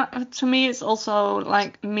 Yeah, and to me, it's also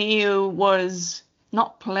like Miyu was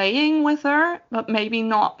not playing with her, but maybe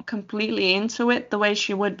not completely into it the way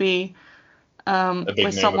she would be A big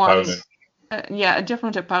with name someone, opponent. a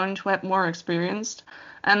different opponent who had more experienced.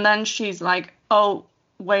 And then she's like, oh,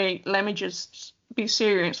 wait, let me just be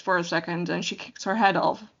serious for a second. And she kicks her head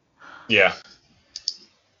off. Yeah.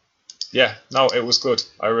 Yeah, no, it was good.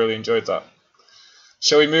 I really enjoyed that.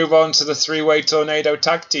 Shall we move on to the three-way tornado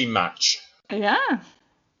tag team match? Yeah.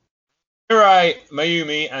 Mirai,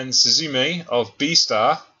 Mayumi, and Suzume of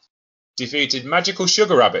B-Star defeated Magical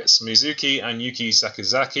Sugar Rabbits, Mizuki and Yuki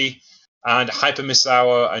Sakazaki, and Hyper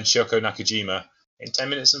Misawa and Shoko Nakajima in 10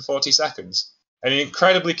 minutes and 40 seconds. And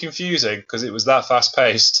incredibly confusing because it was that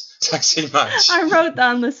fast-paced tag team match. I wrote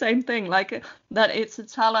down the same thing, like that it's a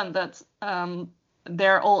talent that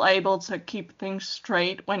they're all able to keep things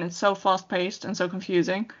straight when it's so fast-paced and so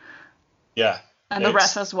confusing. Yeah. And the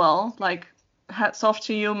ref as well. Like, hats off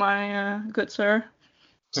to you, my good sir.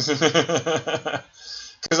 Because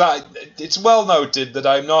it's well noted that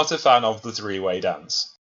I'm not a fan of the three-way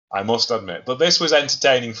dance, I must admit. But this was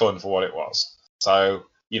entertaining fun for what it was. So,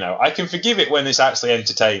 I can forgive it when it's actually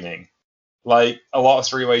entertaining. Like, a lot of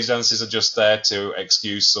three-way dances are just there to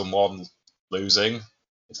excuse someone losing,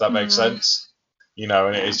 if that makes sense.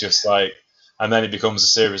 And it is just like, and then it becomes a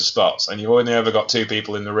series of spots, and you've only ever got two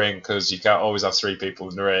people in the ring because you can't always have three people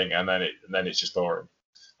in the ring, and then it's just boring.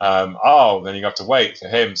 Then you have to wait for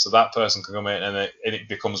him so that person can come in, and it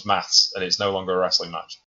becomes maths, and it's no longer a wrestling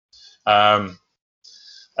match.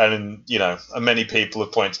 And many people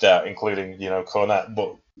have pointed out, including Cornette,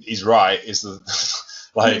 but he's right. Is the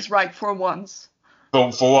he's right for once.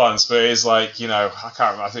 But for once, but it's like, I can't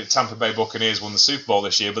remember. I think Tampa Bay Buccaneers won the Super Bowl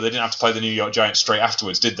this year, but they didn't have to play the New York Giants straight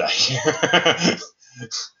afterwards, did they?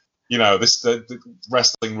 The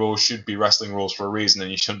wrestling rules should be wrestling rules for a reason, and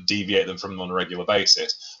you shouldn't deviate them from them on a regular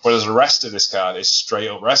basis. Whereas the rest of this card is straight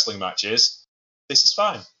up wrestling matches. This is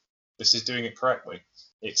fine. This is doing it correctly.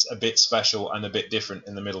 It's a bit special and a bit different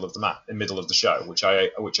in the middle of the show, which I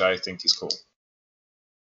think is cool.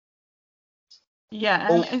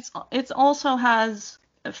 Yeah, and it also has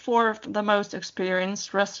 4 of the most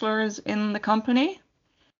experienced wrestlers in the company.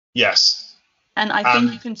 Yes. And I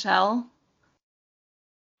think you can tell.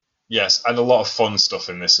 Yes, and a lot of fun stuff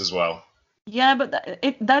in this as well. Yeah,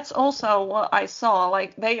 but that's also what I saw.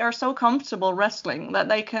 Like, they are so comfortable wrestling that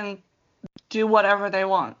they can do whatever they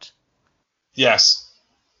want. Yes.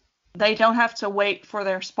 They don't have to wait for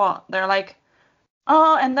their spot. They're like,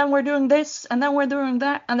 oh, and then we're doing this, and then we're doing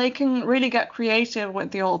that, and they can really get creative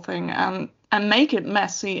with the whole thing and make it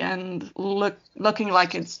messy and looking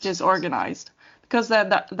like it's disorganized because they're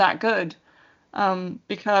that good.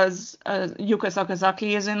 Because Yuka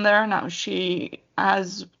Sakazaki is in there now. She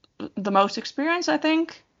has the most experience, I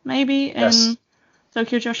think, maybe in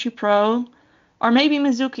Tokyo Joshi Pro, or maybe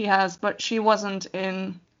Mizuki has, but she wasn't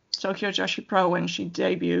in Tokyo Joshi Pro when she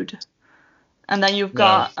debuted. And then you've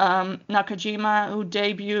got Nakajima, who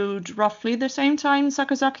debuted roughly the same time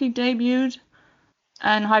Sakazaki debuted.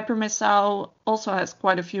 And Hyper Misao also has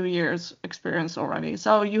quite a few years experience already.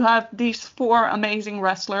 So you have these 4 amazing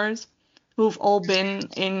wrestlers who've all been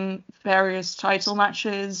in various title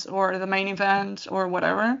matches or the main event or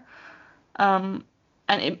whatever. And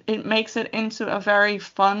it makes it into a very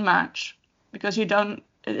fun match because it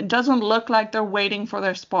doesn't look like they're waiting for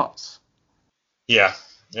their spots. Yeah.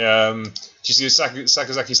 You see,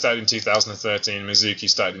 Sakazaki started in 2013. Mizuki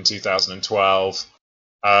started in 2012.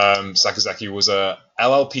 Sakazaki was a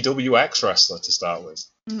LLPWX wrestler to start with.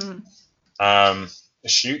 Mm-hmm. A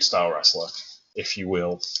shoot style wrestler, if you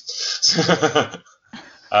will.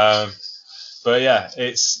 But yeah,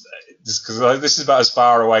 it's because this is about as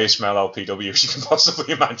far away from LLPW as you can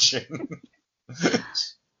possibly imagine.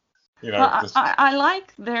 I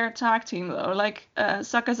like their tag team though. Like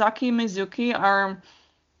Sakazaki, Mizuki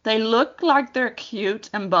they look like they're cute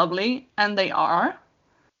and bubbly, and they are,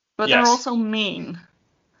 but they're also mean.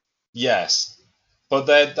 Yes, but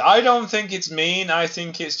I don't think it's mean. I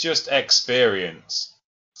think it's just experience.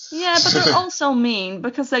 Yeah, but they're also mean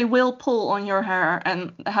because they will pull on your hair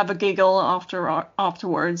and have a giggle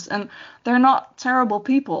afterwards, and they're not terrible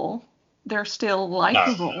people. They're still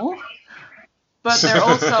likable. but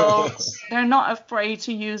they're not afraid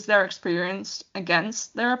to use their experience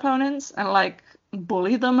against their opponents and like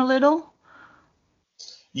bully them a little.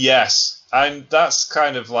 Yes, and that's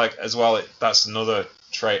kind of like as well. That's another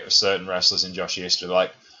trait of certain wrestlers in Joshi history.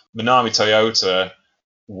 Like Manami Toyota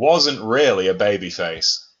wasn't really a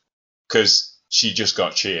babyface because she just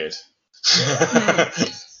got cheered.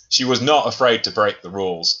 She was not afraid to break the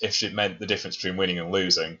rules if it meant the difference between winning and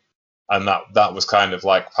losing, and that was kind of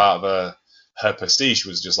like part of her prestige.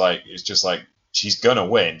 Was just like it's just like she's gonna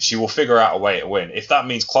win. She will figure out a way to win. If that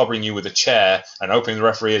means clobbering you with a chair and hoping the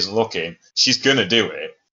referee isn't looking, she's gonna do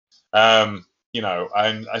it. And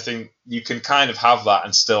I think you can kind of have that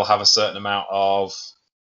and still have a certain amount of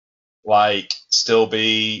like still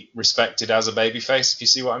be respected as a babyface, if you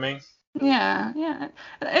see what I mean. Yeah.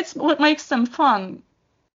 It's what makes them fun.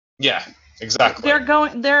 Yeah, exactly.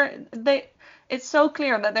 It's so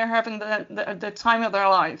clear that they're having the time of their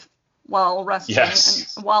life while wrestling and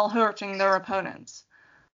while hurting their opponents.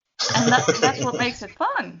 And that's what makes it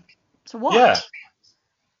fun to watch. Yeah,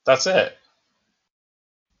 that's it.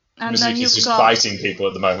 And Mizuki's just fighting people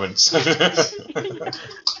at the moment.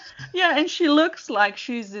 Yeah, and she looks like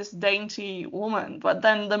she's this dainty woman, but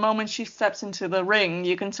then the moment she steps into the ring,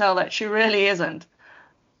 you can tell that she really isn't.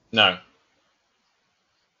 No.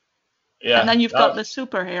 Yeah. And then you've got the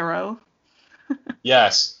superhero.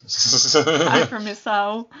 Yes. Hyper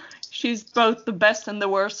Misao. She's both the best and the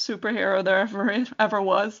worst superhero there ever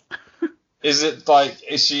was. Is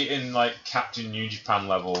she in like Captain New Japan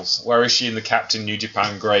levels? Where is she in the Captain New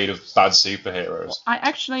Japan grade of bad superheroes? I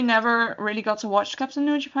actually never really got to watch Captain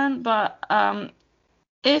New Japan, but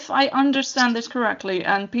if I understand this correctly,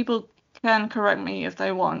 and people can correct me if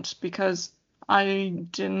they want, because I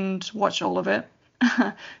didn't watch all of it.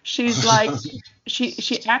 She's like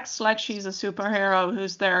she acts like she's a superhero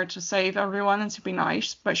who's there to save everyone and to be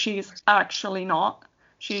nice, but she's actually not.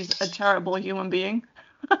 She's a terrible human being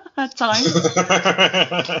at times.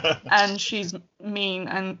 And she's mean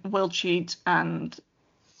and will cheat, and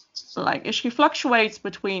like she fluctuates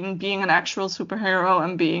between being an actual superhero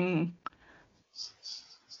and being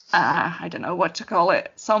I don't know what to call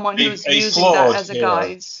it, someone who's using that as a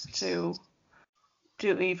guise to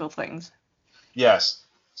do evil things. Yes,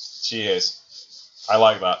 she is. I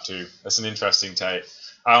like that too. That's an interesting take.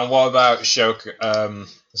 And what about Shoko?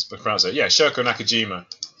 Let's pronounce it. Yeah, Shoko Nakajima.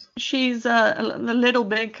 She's the little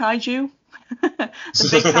big kaiju. The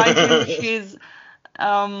big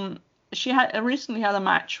kaiju. She recently had a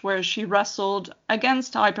match where she wrestled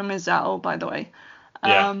against Hyper Misao, by the way.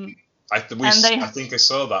 Yeah. I think I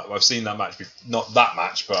saw that. I've seen that match. Not that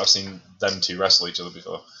match, but I've seen them two wrestle each other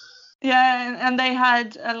before. Yeah, and they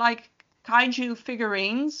had like kaiju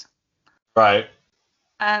figurines. Right.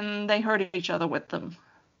 And they hurt each other with them.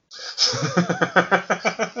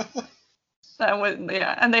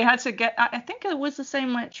 And they had to get. I think it was the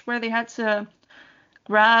same match where they had to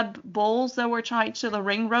grab balls that were tied to the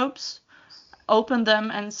ring ropes, open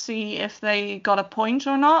them, and see if they got a point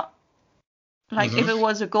or not. Like if it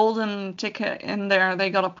was a golden ticket in there, they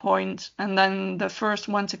got a point, and then the first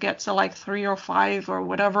one to get to like 3 or 5 or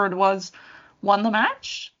whatever it was won the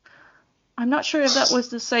match. I'm not sure if that was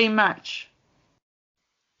the same match,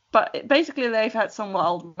 but basically they've had some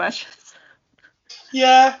wild matches.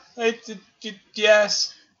 Yeah,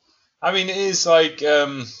 yes. I mean, it is like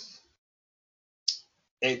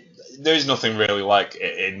there's nothing really like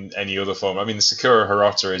it in any other form. I mean, the Sakura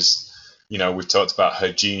Hirota is. We've talked about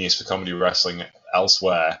her genius for comedy wrestling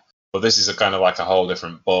elsewhere, but this is a kind of like a whole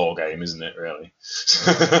different ball game, isn't it, really?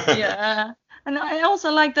 Yeah, and I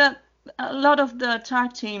also like that a lot of the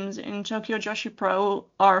tag teams in Tokyo Joshi Pro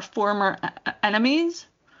are former enemies.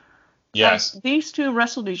 Yes. And these two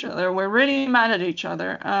wrestled each other, were really mad at each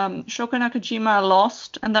other. Shoko Nakajima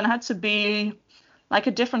lost and then had to be like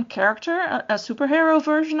a different character, a superhero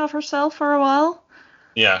version of herself for a while.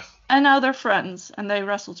 Yeah. And now they're friends and they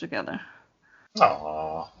wrestle together.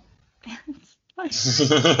 Aww.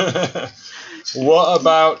 What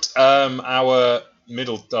about our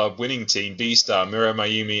middle winning team, B-Star, Miro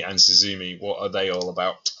Mayumi and Suzumi? What are they all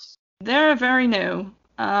about? They're very new.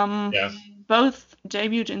 Yeah. Both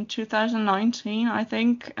debuted in 2019, I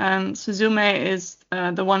think, and Suzume is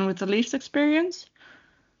the one with the least experience.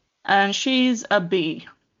 And she's a B.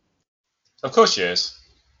 Of course she is.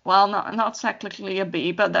 Well, not technically a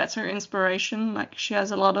B, but that's her inspiration. Like, she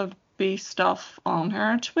has a lot of B stuff on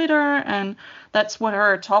her Twitter, and that's what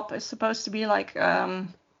her top is supposed to be, like a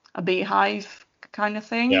beehive kind of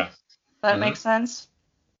thing. Yeah. That makes sense?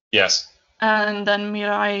 Yes. And then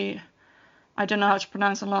Mirai, I don't know how to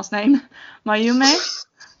pronounce her last name, Mayume,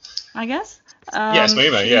 I guess? Yes,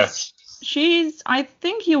 Mayume, yeah. I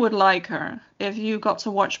think you would like her if you got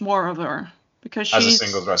to watch more of her, because As a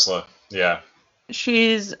singles wrestler, yeah.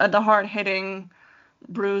 she's the hard-hitting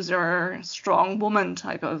bruiser, strong woman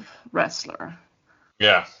type of wrestler.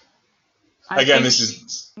 Yeah. I Again, think this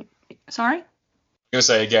is. Sorry? I'm gonna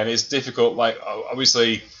say again, it's difficult. Like,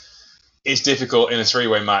 obviously, it's difficult in a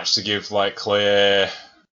three-way match to give like clear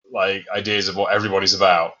like ideas of what everybody's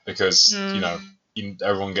about because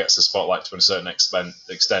everyone gets the spotlight to a certain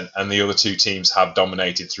extent, and the other two teams have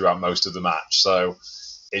dominated throughout most of the match, so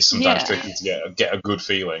it's sometimes tricky to get a good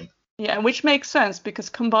feeling. Yeah, which makes sense because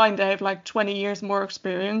combined they have like 20 years more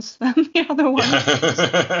experience than the other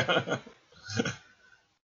one.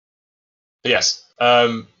 Yes.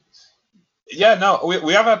 No,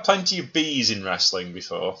 we have had plenty of bees in wrestling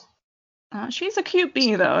before. She's a cute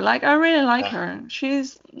bee though. Like I really like her.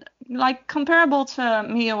 She's like comparable to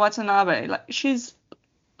Mia Watanabe. Like she's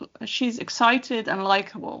excited and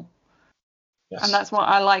likable. Yes. And that's why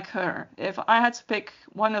I like her. If I had to pick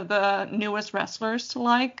one of the newest wrestlers to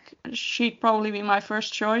like, she'd probably be my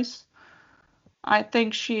first choice. I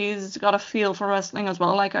think she's got a feel for wrestling as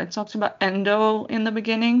well. Like I talked about Endo in the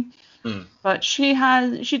beginning. But she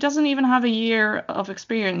doesn't even have a year of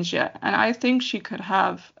experience yet, and I think she could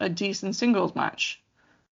have a decent singles match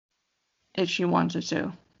if she wanted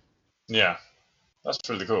to. Yeah, that's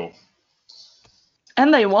really cool.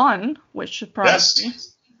 And they won, which surprised me.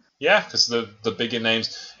 Yeah, because the bigger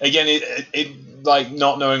names. Again, it like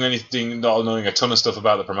not knowing anything, not knowing a ton of stuff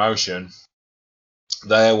about the promotion.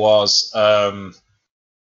 There was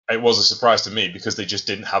it was a surprise to me because they just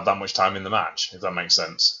didn't have that much time in the match. If that makes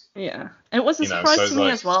sense. Yeah, it was a surprise to me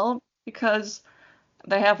as well because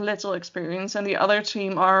they have little experience, and the other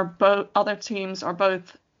teams are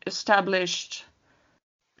both established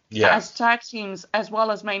as tag teams as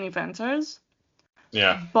well as main eventers.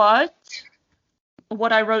 Yeah. But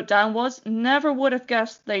what I wrote down was never would have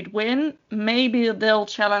guessed they'd win. Maybe they'll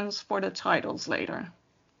challenge for the titles later.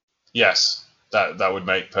 Yes, that would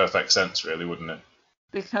make perfect sense, really, wouldn't it?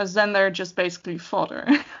 Because then they're just basically fodder.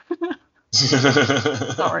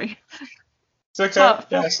 Sorry. It's okay.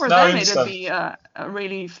 But for them, it'd be a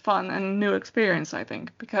really fun and new experience, I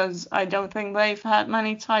think, because I don't think they've had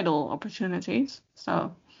many title opportunities.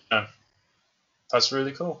 So. Yeah. That's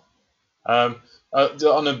really cool. On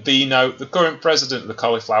a B note, the current president of the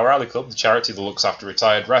Cauliflower Alley Club, the charity that looks after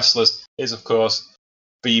retired wrestlers, is, of course,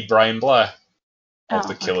 B. Brian Blair of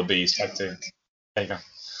the Killer Bees tag team. There you go.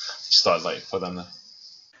 Just thought I'd like put them there.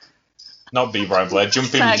 Not B. Brian Blair,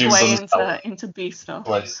 Jumping Jim Brunzell. into B stuff.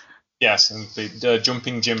 Yes, and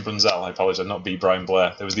Jumping Jim Brunzell. I apologize, not B. Brian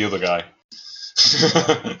Blair. There was the other guy.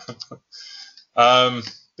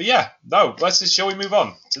 But yeah, no. Shall we move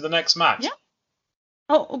on to the next match? Yeah.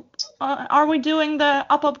 Oh, are we doing the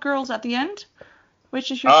Up Girls at the end?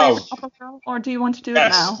 Which is your favorite Up Girl, or do you want to do it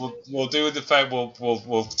now? Yes, we'll do the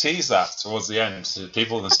we'll tease that towards the end so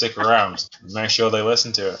people can stick around and make sure they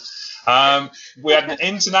listen to it. We had an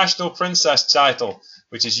international princess title,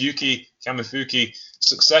 which is Yuki Kamifuki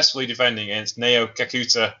successfully defending against Nao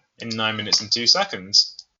Kakuta in 9 minutes and 2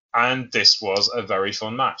 seconds. And this was a very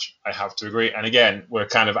fun match, I have to agree. And again, we're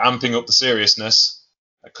kind of amping up the seriousness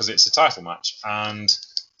because it's a title match. And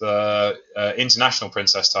the international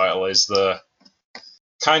princess title is the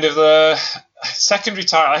kind of the secondary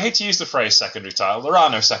title. I hate to use the phrase secondary title. There are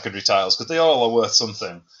no secondary titles because they all are worth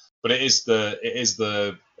something. But it is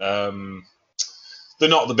the they're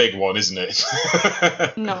not the big one, isn't it?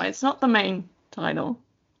 No, it's not the main title.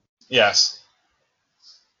 Yes.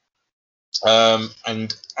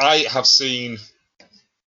 And I have seen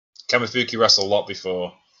Kamifuki wrestle a lot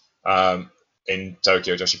before in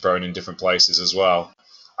Tokyo Joshi Pro and in different places as well.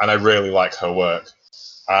 And I really like her work.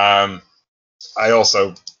 I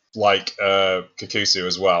also like Kakuzu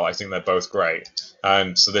as well. I think they're both great.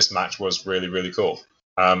 And so this match was really, really cool.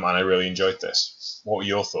 And I really enjoyed this. What were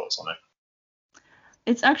your thoughts on it?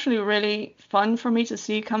 It's actually really fun for me to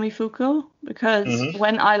see Kamifuku because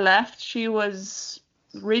when I left, she was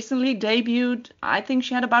recently debuted. I think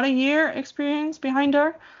she had about a year experience behind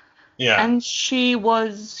her. Yeah. And she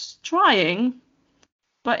was trying,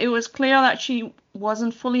 but it was clear that she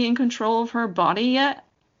wasn't fully in control of her body yet.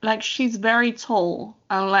 Like, she's very tall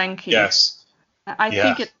and lanky. Yes. I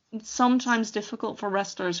think it's sometimes difficult for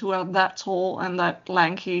wrestlers who are that tall and that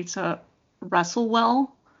lanky to wrestle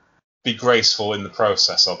well. Be graceful in the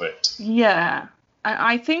process of it. Yeah. And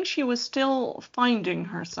I think she was still finding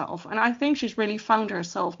herself, and I think she's really found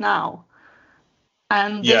herself now.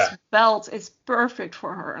 And this belt is perfect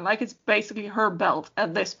for her. Like, it's basically her belt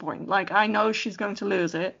at this point. Like, I know she's going to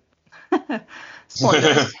lose it.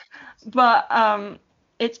 Spoilers. But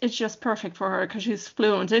it's just perfect for her because she's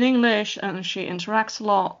fluent in English and she interacts a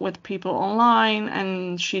lot with people online,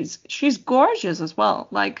 and she's gorgeous as well.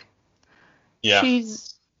 Like, Yeah.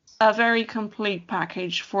 she's a very complete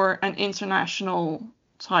package for an international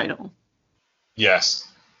title. Yes.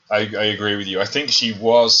 I agree with you. I think she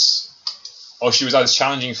was. Or she was either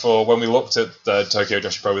challenging for, when we looked at the Tokyo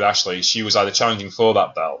Joshi Pro with Ashley, she was either challenging for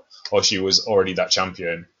that belt or she was already that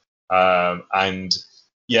champion. And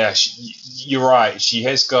yeah, you're right.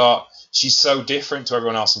 She's so different to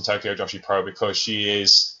everyone else in Tokyo Joshi Pro because she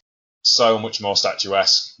is so much more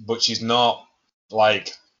statuesque, but she's not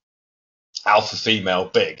like alpha female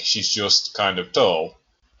big. She's just kind of tall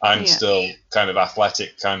and Yeah. still kind of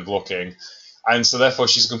athletic kind of looking. And so therefore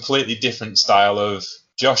she's a completely different style of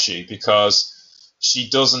Joshi because she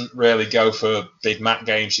doesn't really go for big mat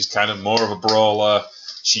games. She's kind of more of a brawler.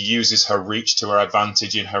 She uses her reach to her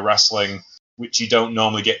advantage in her wrestling, which you don't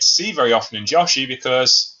normally get to see very often in Joshi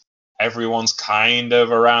because everyone's kind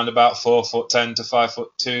of around about 4'10" to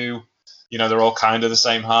 5'2". You know, they're all kind of the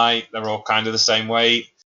same height. They're all kind of the same weight.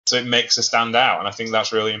 So it makes her stand out, and I think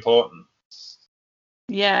that's really important.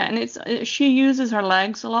 Yeah, and she uses her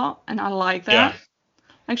legs a lot, and I like that. Yeah.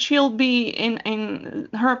 Like, she'll be in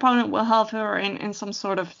her opponent will have her in some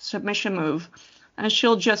sort of submission move, and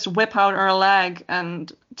she'll just whip out her leg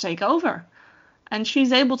and take over. And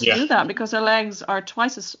she's able to Yeah. do that because her legs are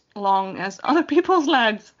twice as long as other people's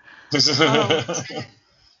legs. And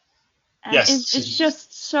Yes. it's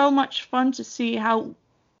just so much fun to see how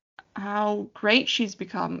great she's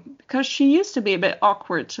become, because she used to be a bit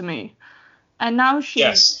awkward to me, and now she's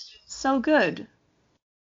Yes. so good.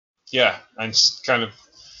 Yeah, and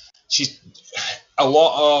she's a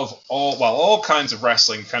lot of all kinds of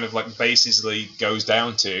wrestling kind of like basically goes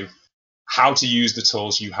down to how to use the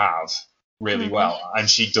tools you have really well, and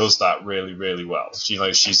she does that really, really well.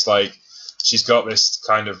 She's got this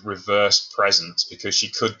kind of reverse presence because she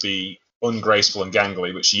could be ungraceful and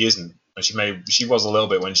gangly, but she isn't. And she was a little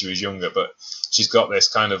bit when she was younger, but she's got this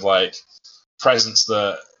kind of like presence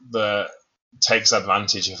that takes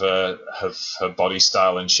advantage of her body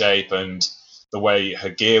style and shape, and the way her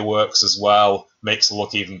gear works as well makes her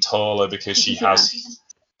look even taller because she has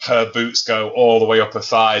her boots go all the way up her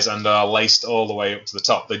thighs and are laced all the way up to the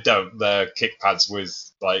top. They don't. They're kick pads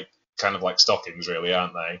with like kind of like stockings, really,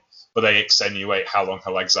 aren't they? But they accentuate how long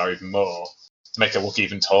her legs are even more to make her look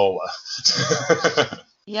even taller.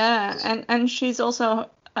 Yeah, and she's also,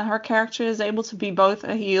 her character is able to be both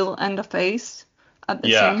a heel and a face at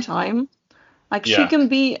the same time. Like, she can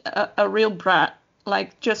be a real brat,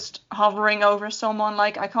 like just hovering over someone,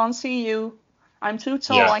 like, I can't see you, I'm too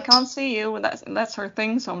tall, I can't see you. That's her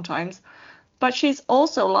thing sometimes. But she's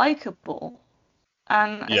also likable,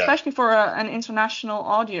 and especially for an international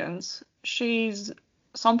audience, she's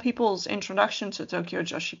some people's introduction to Tokyo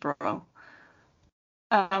Joshi Pro.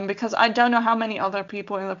 Because I don't know how many other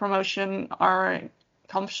people in the promotion are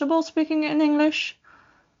comfortable speaking in English.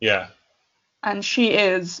 Yeah. And she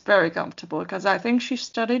is very comfortable because I think she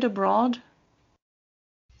studied abroad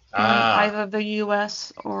in either the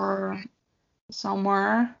US or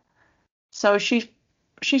somewhere. So she's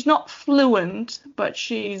not fluent, but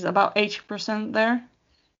she's about 80% there.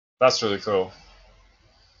 That's really cool.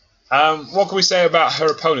 What can we say about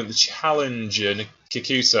her opponent, the challenger,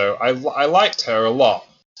 Kikuto? I liked her a lot.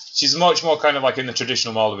 She's much more kind of like in the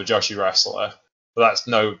traditional mold of a Joshi wrestler, but that's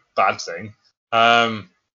no bad thing.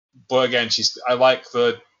 But again, I like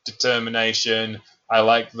the determination. I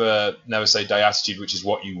like the never say die attitude, which is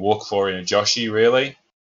what you look for in a Joshi, really.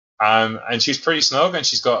 And she's pretty snug, and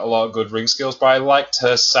she's got a lot of good ring skills. But I liked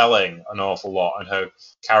her selling an awful lot, and her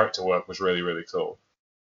character work was really, really cool.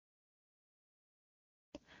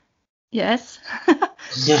 Yes.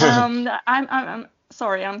 I'm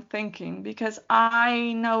sorry, I'm thinking because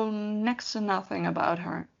I know next to nothing about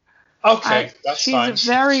her. Okay, that's fine. She's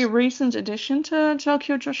a very recent addition to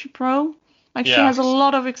Tokyo Joshi Pro. Like, she has a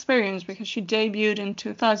lot of experience because she debuted in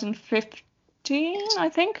 2015, I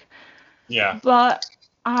think. Yeah. But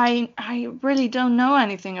I really don't know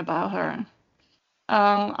anything about her.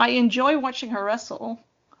 I enjoy watching her wrestle,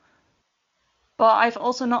 but I've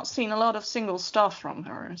also not seen a lot of single stuff from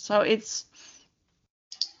her. So it's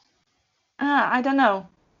I don't know.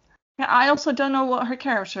 I also don't know what her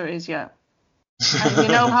character is yet. And you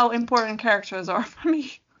know how important characters are for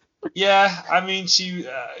me. Yeah, I mean, she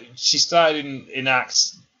started in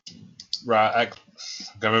Act, right? I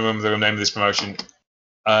can't remember the name of this promotion.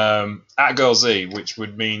 At Girl Z, which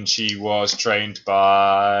would mean she was trained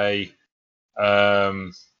by, she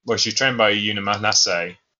was trained by Yuna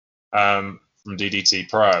Manase from DDT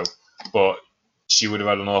Pro, but she would have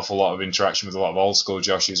had an awful lot of interaction with a lot of old school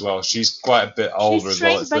Joshi as well. She's quite a bit older She's as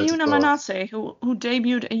well. trained by Yuna Manase, who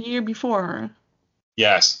debuted a year before her.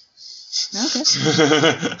 Yes.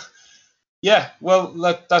 Okay. Yeah, well,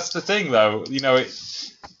 that's the thing, though.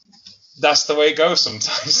 That's the way it goes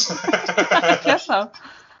sometimes. I guess so.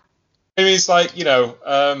 I mean, it's like,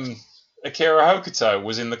 Akira Hokuto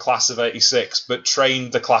was in the class of 86, but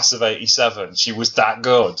trained the class of 87. She was that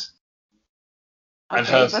good.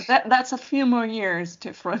 Okay, but that's a few more years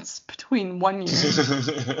difference between 1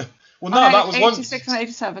 year. Well, no, that was 86 and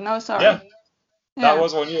 87. No, sorry. Yeah, that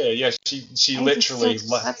was 1 year. Yeah, she literally.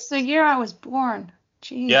 That's the year I was born.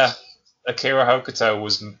 Jeez. Yeah, Akira Hokuto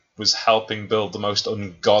was helping build the most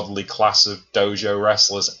ungodly class of dojo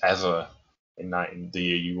wrestlers ever in the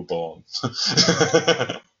year you were born.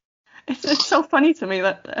 It's so funny to me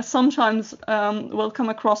that sometimes we'll come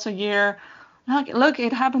across a year. Look,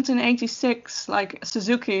 it happened in 86, like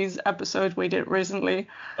Suzuki's episode we did recently,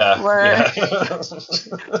 where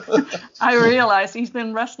I realized he's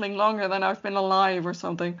been wrestling longer than I've been alive or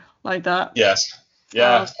something like that. Yes.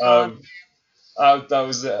 Yeah. That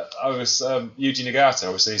was Yuji Nagata.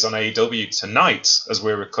 Obviously, he's on AEW tonight as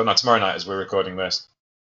we're tomorrow night as we're recording this.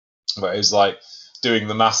 But it was like doing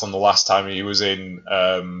the math on the last time he was in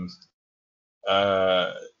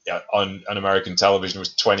on American television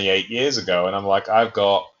was 28 years ago, and I'm like, I've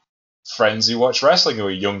got friends who watch wrestling who are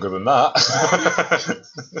younger than that.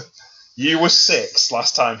 You were 6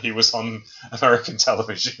 last time he was on American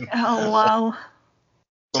television. Oh wow!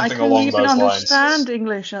 Something I along couldn't even those lines. understand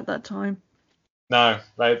English at that time. No,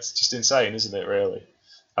 it's just insane, isn't it? Really.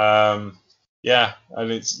 Yeah,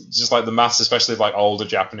 and it's just like the maths, especially like older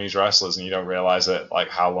Japanese wrestlers, and you don't realize it, like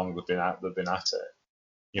how long they've been at it.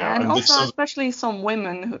 And also especially some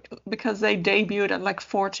women because they debuted at like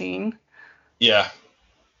 14. Yeah.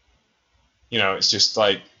 It's just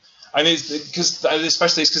like, and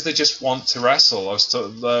especially it's because they just want to wrestle. I was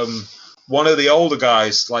told, one of the older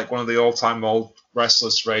guys, like one of the all-time old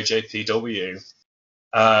wrestlers for AJPW,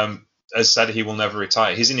 has said he will never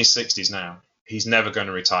retire. He's in his 60s now. He's never going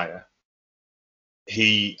to retire.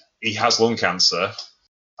 He has lung cancer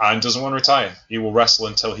and doesn't want to retire. He will wrestle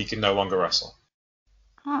until he can no longer wrestle.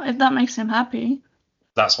 Oh, if that makes him happy.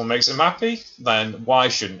 That's what makes him happy, then why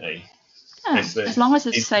shouldn't he? Yeah, as long as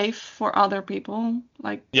it's safe for other people,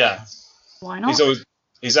 like. Yeah. Why not?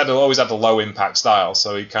 He's always had a low impact style,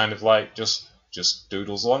 so he kind of like just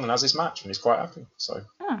doodles along and has his match, and he's quite happy. So.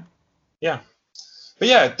 Yeah. But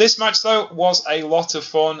yeah, this match though was a lot of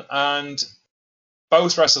fun, and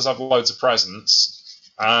both wrestlers have loads of presence.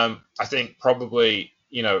 I think probably,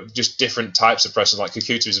 just different types of presence. Like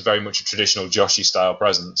Kikuta is very much a traditional Joshi style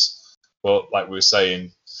presence, but like we were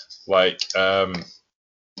saying, like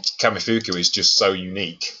Kamifuku is just so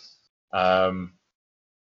unique. Famous.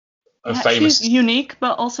 She's unique,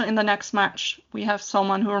 but also in the next match we have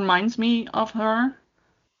someone who reminds me of her.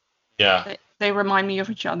 Yeah. They remind me of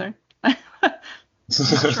each other. I'm not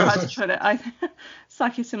sure how to put it.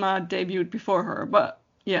 Sakisima debuted before her, but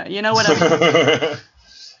yeah, you know what I mean.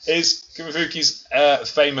 Is Kamifuki's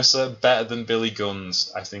famouser better than Billy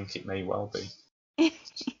Gunn's? I think it may well be.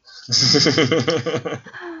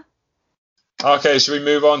 Okay, should we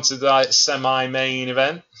move on to the semi-main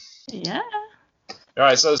event? Yeah.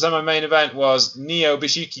 Alright, so the semi-main event was Neo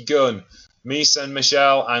Bishiki Gun, Misa and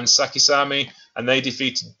Michelle, and Sakisami, and they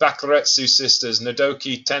defeated Bakuretsu sisters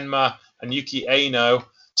Nodoki Tenma and Yuki Aino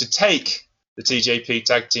to take the TJP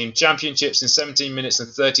Tag Team Championships in 17 minutes and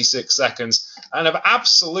 36 seconds. And an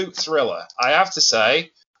absolute thriller, I have to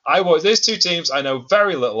say. These two teams I know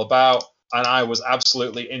very little about, and I was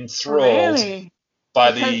absolutely enthralled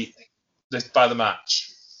by the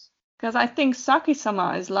match. Because I think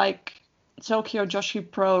Sakisama is like Tokyo Joshi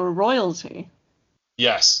Pro royalty.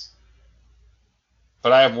 Yes.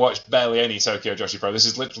 But I haven't watched barely any Tokyo Joshi Pro. This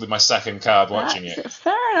is literally my second card watching it.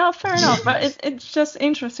 Fair enough. But it's just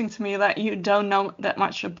interesting to me that you don't know that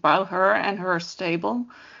much about her and her stable.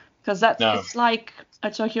 Because it's like a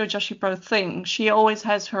Tokyo Joshi Pro thing. She always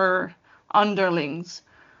has her underlings.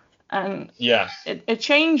 And it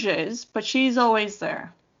changes, but she's always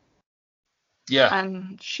there. Yeah.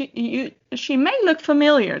 And she may look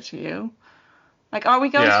familiar to you. Like, are we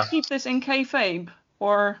going to keep this in kayfabe?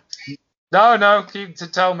 Or... No, keep to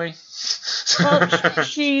tell me. Well,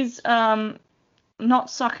 she's not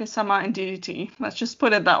Sakisama in DDT. Let's just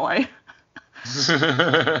put it that way.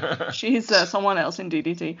 She's someone else in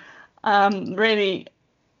DDT. Really,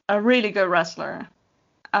 a really good wrestler.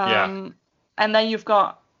 And then you've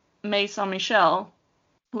got Mei Saint-Michel,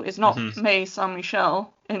 who is not Mei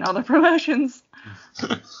Saint-Michel in other promotions.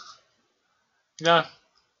 No.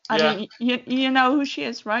 I Yeah. mean, you know who she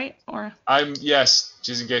is, right? Or Yes,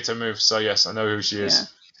 she's in Gato Move, so yes, I know who she yeah,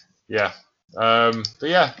 is. Yeah. But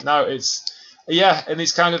yeah, no, and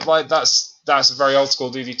it's kind of like that's a very old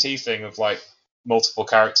school DDT thing of like multiple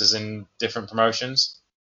characters in different promotions.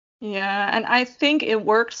 yeah, and I think it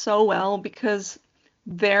works so well because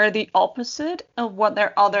they're the opposite of what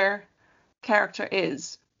their other character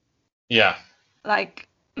is. Yeah. Like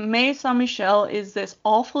Mei Saint Michel is this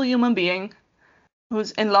awful human being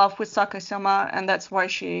who's in love with Sakasama, and that's why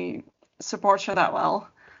she supports her that well. Yeah.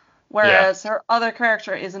 Whereas her other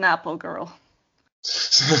character is an apple girl.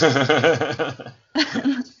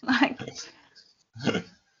 Like,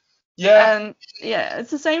 Yeah. and yeah,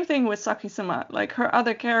 it's the same thing with Sakisama. Like her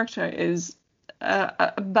other character is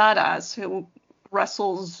a badass who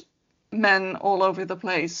wrestles men all over the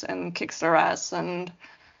place and kicks their ass, and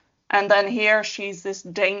then here she's this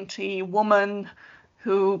dainty woman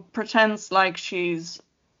who pretends like she's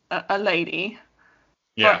a lady,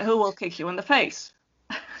 but Yeah. who will kick you in the face.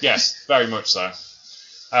 Yes, very much so.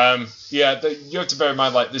 Yeah, you have to bear in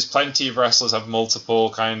mind, like, there's plenty of wrestlers have multiple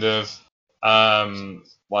kind of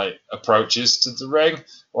like approaches to the ring.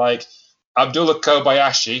 Like Abdullah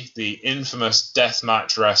Kobayashi, the infamous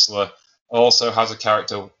deathmatch wrestler, also has a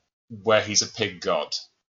character where he's a pig god,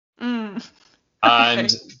 Mm. and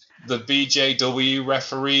Okay. the BJW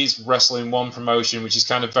referees wrestle in one promotion, which is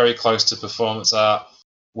kind of very close to performance art,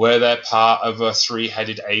 where they're part of a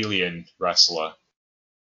three-headed alien wrestler.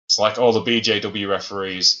 It's like all the BJW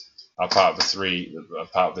referees are part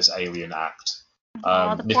of this alien act.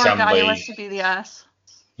 Oh, the Nick poor and guy who has Lee. to be the ass.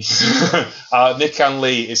 Nick and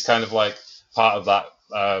Lee is kind of like part of that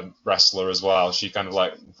wrestler as well. She kind of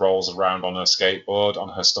like rolls around on her skateboard on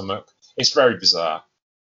her stomach. It's very bizarre.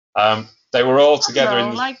 They were all together No,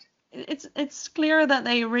 in. like it's clear that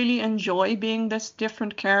they really enjoy being this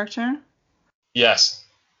different character. Yes,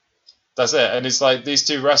 that's it. And it's like these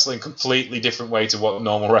two wrestling completely different way to what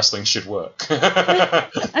normal wrestling should work.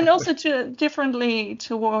 And also differently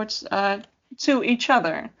towards to each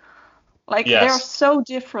other. Like they're Yes. so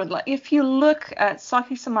different. Like if you look at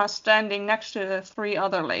Sakisama standing next to the three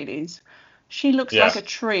other ladies, she looks Yeah. like a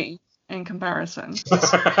tree in comparison.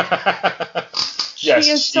 She Yes,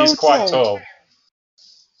 is she is so quite tall. tall.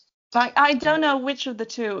 Like I don't know which of the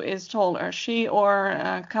two is taller, she or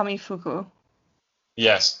Kamifuku.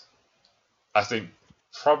 Yes, I think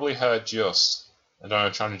probably her just. I don't know,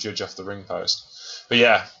 trying to judge off the ring post, but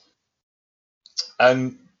yeah,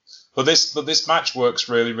 and but this match works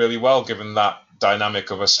really really well given that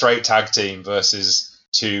dynamic of a straight tag team versus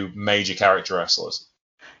two major character wrestlers.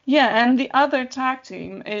 Yeah, and the other tag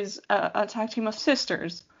team is a tag team of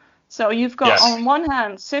sisters. So you've got Yes, on one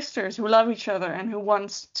hand sisters who love each other and who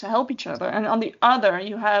want to help each other, and on the other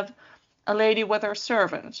you have a lady with her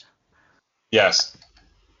servant. yes,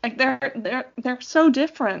 Like they're so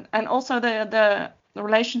different, and also the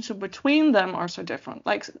relationship between them are so different.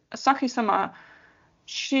 Like Saki-sama,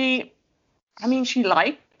 she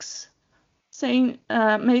likes saying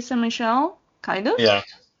Mei Michelle, kind of, yeah.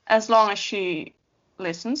 as long as she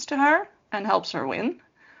listens to her and helps her win.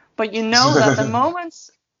 But you know that the moment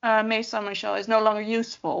Mei Michelle is no longer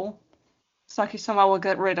useful, Saki-sama will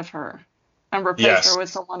get rid of her and replace her Yes, with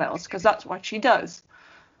someone else, because that's what she does.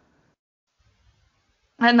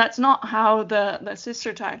 And that's not how the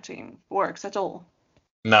sister tag team works at all.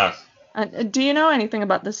 no. And do you know anything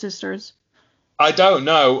about the sisters? I don't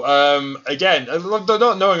know. Again,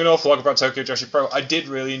 not knowing an awful lot about Tokyo Joshi Pro, I did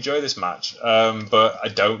really enjoy this match. But I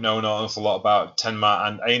don't know an awful lot about Tenma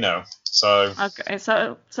and Aino. So Okay,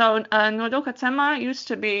 so Nodoka Tenma used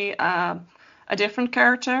to be a different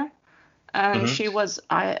character, and mhm. she was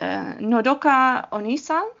Nodoka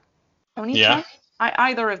Onisan? Yeah, Onichan?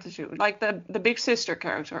 Either of the two, like the big sister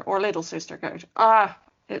character or little sister character.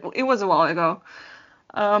 It was a while ago.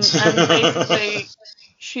 And basically,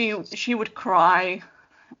 she would cry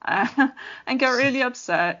and get really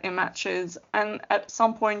upset in matches. And at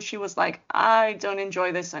some point, she was like, "I don't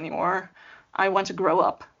enjoy this anymore. I want to grow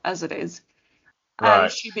up as it is." And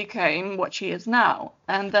right, she became what she is now.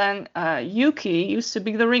 And then Yuki used to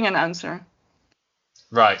be the ring announcer,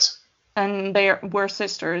 right. and they were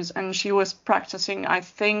sisters. And she was practicing, I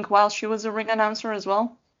think, while she was a ring announcer as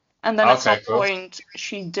well. And then at some Okay, cool. point,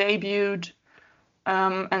 she debuted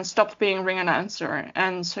and stopped being ring announcer,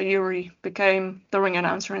 and Sayuri became the ring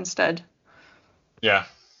announcer instead. Yeah,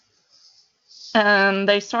 And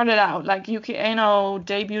they started out like Yuki Aino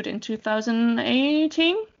debuted in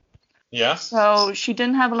 2018, yeah, so she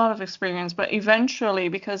didn't have a lot of experience, but eventually,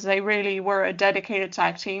 because they really were a dedicated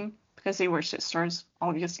tag team, because they were sisters,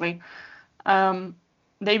 obviously,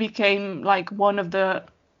 they became like one of the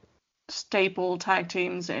staple tag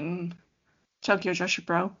teams in Tokyo Joshi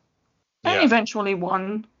Pro, and Yeah. eventually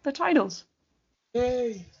won the titles.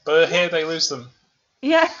 Yay! But here they lose them.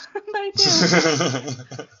 Yeah, they do.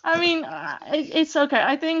 I mean, it's okay.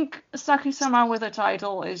 I think Saki-sama with a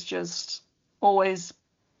title is just always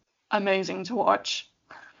amazing to watch.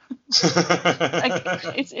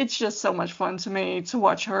 Like, it's just so much fun to me to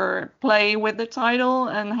watch her play with the title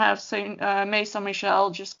and have May Saint-Michel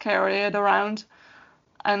just carry it around,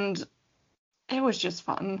 and it was just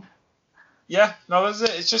fun. Yeah, no, that's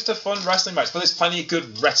it. It's just a fun wrestling match, but there's plenty of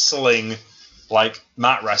good wrestling, like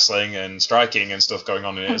mat wrestling and striking and stuff going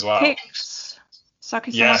on in it as well. Kicks.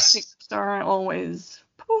 Saki-sama's Yes. kicks are always.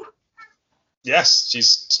 Whew. Yes,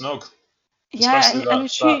 she's snug. Yeah, Especially and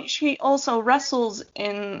that- she also wrestles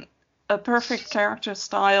in a perfect character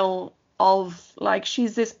style of, like,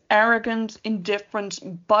 she's this arrogant,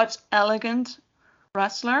 indifferent, but elegant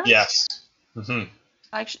wrestler. Yes. Hmm.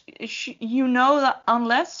 Like, you know that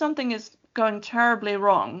unless something is going terribly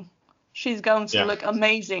wrong, she's going to Yeah. look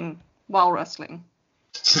amazing while wrestling.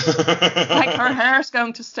 Like, her hair is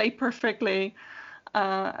going to stay perfectly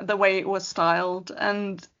the way it was styled,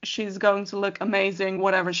 and she's going to look amazing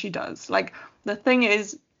whatever she does. Like, the thing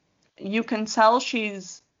is, you can tell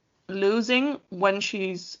she's losing when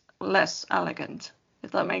she's less elegant,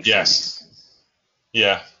 if that makes sense.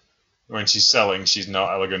 Yeah. When she's selling, she's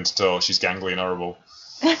not elegant at all. She's gangly and horrible.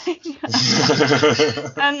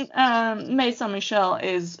 And May Saint-Michel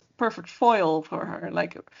is perfect foil for her,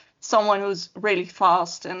 like someone who's really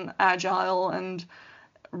fast and agile and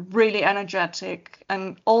really energetic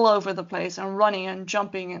and all over the place and running and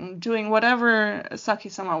jumping and doing whatever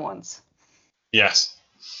Saki-sama wants. Yes.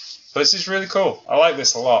 But this is really cool. I like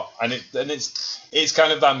this a lot, and it's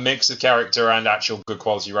kind of that mix of character and actual good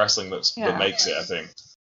quality wrestling that makes it, I think.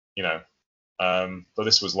 You know. But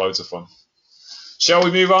this was loads of fun. Shall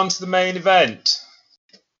we move on to the main event?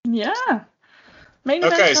 Yeah. Main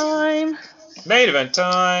event time. Main event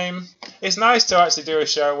time. It's nice to actually do a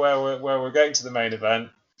show where we're getting to the main event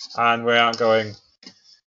and we aren't going.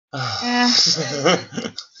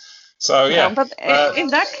 So yeah. No, but in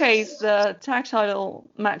that case, the tag title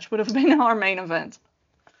match would have been our main event.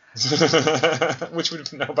 Which would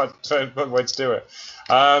have been no bad way to do it.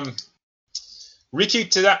 Riki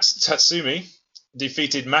Tatsumi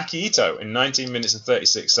defeated Maki Ito in 19 minutes and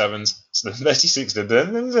 36 seconds. 36 seconds.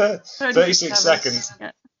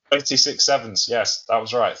 Yeah. 36 seconds. Yes, that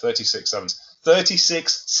was right. 36 seconds.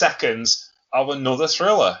 36 seconds of another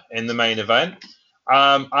thriller in the main event.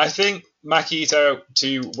 I think Maki Ito,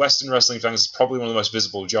 to Western wrestling fans, is probably one of the most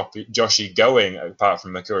visible Joshi going, apart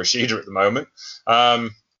from Mikura Shida at the moment.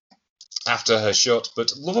 After her short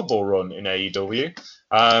but lovable run in AEW.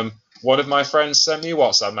 One of my friends sent me a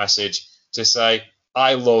WhatsApp message to say,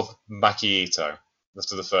 I love Maki Ito,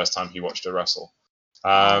 after the first time he watched her wrestle.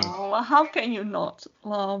 How can you not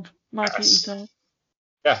love Maki Ito?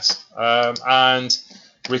 Yes. And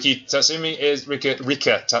Rika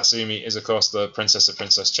Tatsumi is, of course, the Princess of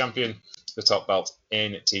Princess champion, the top belt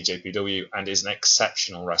in TJPW, and is an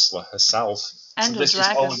exceptional wrestler herself. And a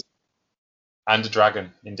dragon. And a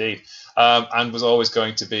dragon, indeed. And was always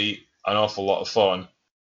going to be an awful lot of fun.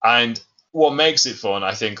 And what makes it fun,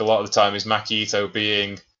 I think, a lot of the time is Maki Ito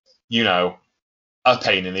being, you know, a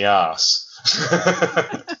pain in the arse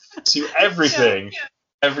to everything,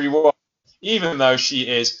 everyone, even though she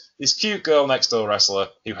is this cute girl next door wrestler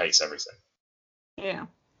who hates everything. Yeah.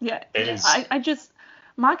 I just,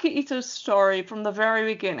 Maki Ito's story from the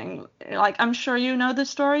very beginning, like, I'm sure you know the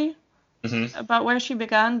story about where she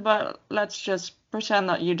began, but let's just pretend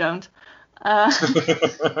that you don't.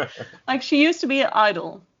 Like, she used to be an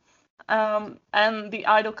idol. And the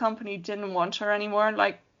idol company didn't want her anymore.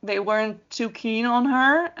 Like, they weren't too keen on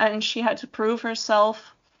her, and she had to prove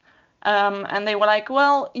herself. And they were like,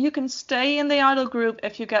 well, you can stay in the idol group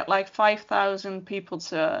if you get like 5,000 people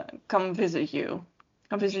to come visit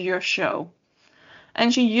your show.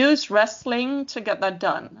 And she used wrestling to get that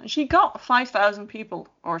done. She got 5,000 people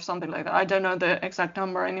or something like that. I don't know the exact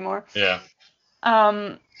number anymore. Yeah.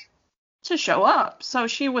 To show up, so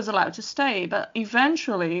she was allowed to stay, but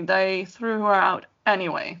eventually they threw her out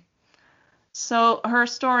anyway. So her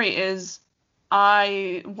story is,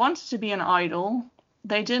 I wanted to be an idol,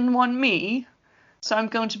 they didn't want me, so I'm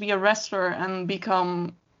going to be a wrestler and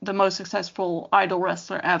become the most successful idol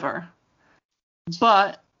wrestler ever.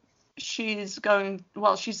 But she's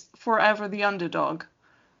forever the underdog.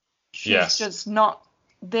 She's just not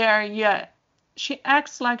there yet. She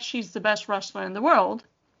acts like she's the best wrestler in the world.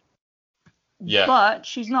 Yeah. But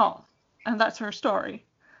she's not, and that's her story.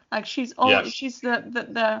 Like, she's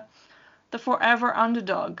the forever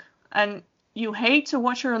underdog, and you hate to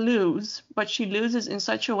watch her lose, but she loses in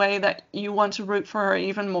such a way that you want to root for her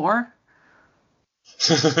even more.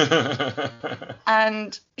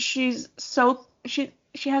 And she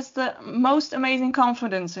has the most amazing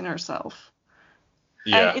confidence in herself.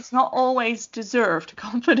 Yeah. And it's not always deserved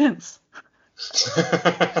confidence.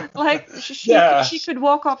 Like she could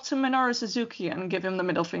walk up to Minoru Suzuki and give him the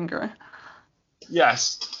middle finger.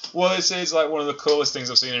 Yes. Well, this is like one of the coolest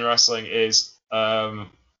things I've seen in wrestling is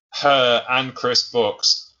her and Chris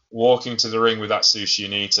Brooks walking to the ring with Atsushi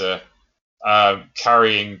Onita,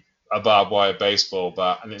 carrying a barbed wire baseball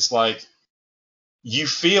bat, and it's like you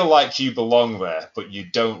feel like you belong there, but you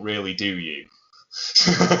don't really, do you?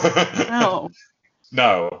 No.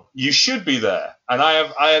 No, you should be there, and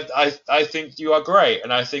I think you are great,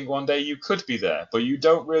 and I think one day you could be there, but you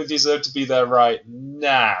don't really deserve to be there right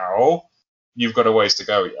now. You've got a ways to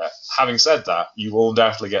go yet. Having said that, you will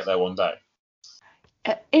definitely get there one day.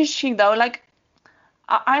 Is she though? Like,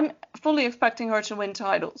 I'm fully expecting her to win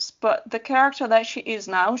titles, but the character that she is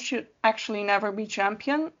now should actually never be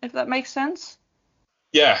champion, if that makes sense.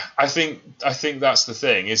 Yeah, I think that's the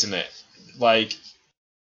thing, isn't it? Like,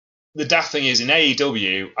 the daft thing is, in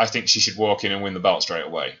AEW, I think she should walk in and win the belt straight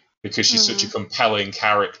away because she's such a compelling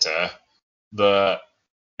character that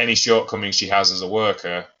any shortcomings she has as a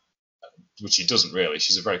worker, which she doesn't really,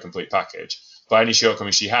 she's a very complete package, but any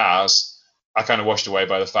shortcomings she has are kind of washed away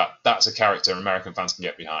by the fact that's a character American fans can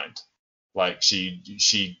get behind. Like, she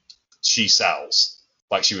sells.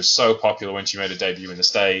 Like, she was so popular when she made a debut in the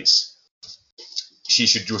States.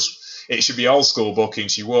 It should be old school booking.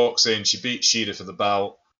 She walks in, she beats Shida for the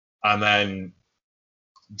belt, and then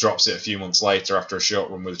drops it a few months later after a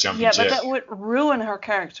short run with the championship. Yeah, but that would ruin her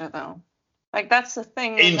character, though. Like, that's the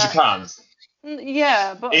thing. In Japan.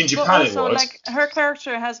 Yeah, but in Japan also, it would. like, her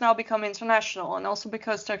character has now become international, and also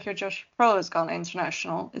because Tokyo Joshi Pro has gone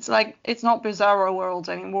international, it's like it's not Bizarro World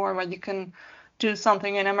anymore, where you can do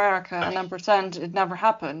something in America and then pretend it never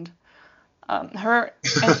happened. Her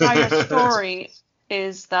entire story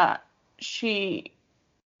is that she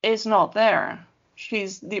is not there.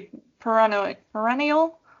 She's the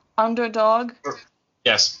perennial underdog.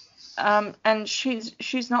 Yes. And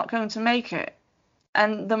she's not going to make it.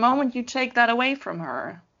 And the moment you take that away from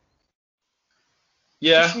her,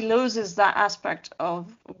 she loses that aspect of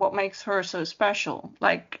what makes her so special.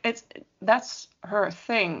 Like, that's her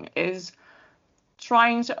thing, is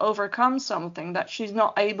trying to overcome something that she's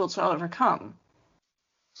not able to overcome.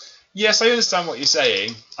 Yes, I understand what you're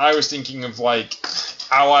saying. I was thinking of like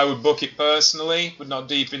how I would book it personally, but not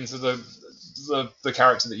deep into the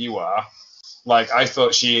character that you are. Like, I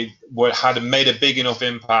thought she had made a big enough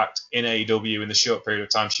impact in AEW in the short period of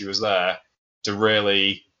time she was there to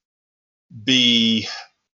really be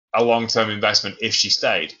a long-term investment if she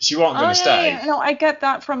stayed. She wasn't going to stay. Yeah. No, I get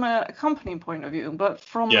that from a company point of view, but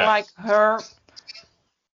from like her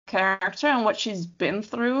character and what she's been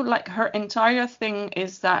through, like, her entire thing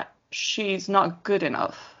is that she's not good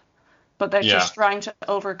enough, but they're just trying to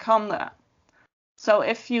overcome that. So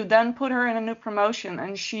if you then put her in a new promotion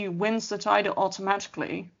and she wins the title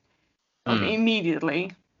automatically,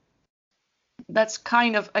 immediately, that's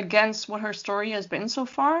kind of against what her story has been so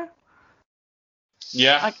far.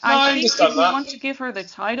 Yeah, like, I think if you want to give her the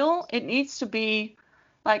title, it needs to be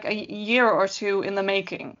like a year or two in the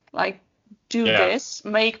making. Like, do this,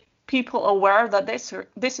 make people aware that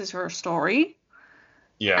this is her story,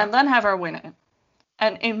 and then have her win it.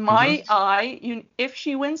 And in my eye, if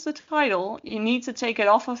she wins the title, you need to take it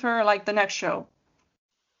off of her like the next show.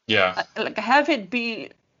 Yeah. Like, have it be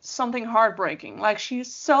something heartbreaking. Like,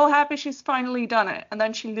 she's so happy she's finally done it, and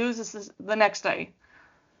then she loses the next day.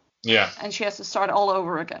 Yeah. And she has to start all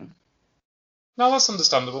over again. No, that's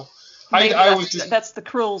understandable. That's the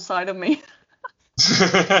cruel side of me.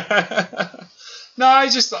 No,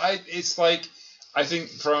 it's like, I think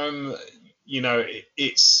from,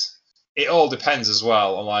 it all depends as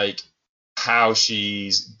well on, like, how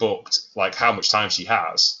she's booked, like, how much time she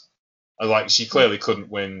has. Like, she clearly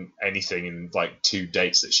couldn't win anything in, like, 2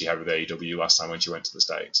 dates that she had with AEW last time when she went to the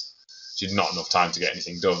States. She had not enough time to get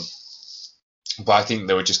anything done. But I think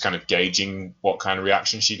they were just kind of gauging what kind of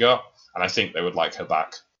reaction she got, and I think they would like her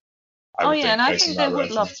back. And I think they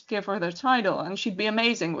would love to give her the title, and she'd be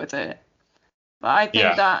amazing with it. But I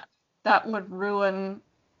think that would ruin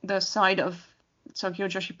the side of Tokyo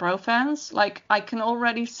Joshi Pro fans. Like, I can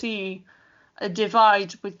already see a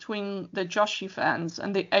divide between the Joshi fans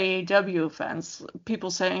and the AEW fans. People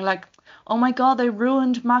saying, like, oh my god, they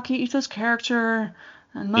ruined Maki Ito's character.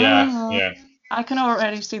 And I can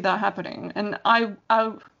already see that happening. And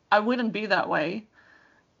I wouldn't be that way.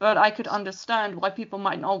 But I could understand why people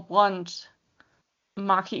might not want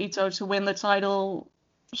Maki Ito to win the title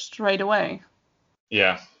straight away.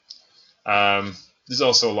 Yeah. There's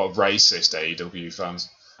also a lot of racist AEW fans.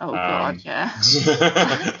 Oh God, yeah.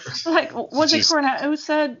 Which Like, was it is Cornette who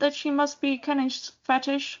said that she must be Kenny's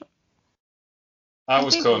fetish? that I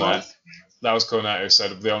was think it Cornette. was. That was Cornette who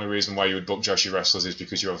said the only reason why you would book Joshi wrestlers is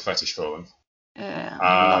because you have a fetish for them.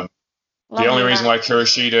 Yeah, The only lovely reason man. why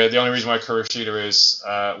Kuroshida is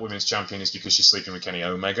women's champion is because she's sleeping with Kenny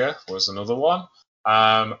Omega was another one.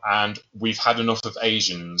 And we've had enough of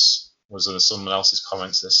Asians. Was there someone else's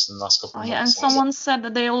comments this in the last couple Oh of yeah, and months? someone said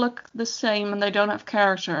that they all look the same and they don't have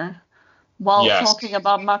character while Yes, talking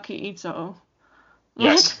about Maki Ito. Like,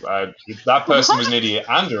 yes. That person was an what? idiot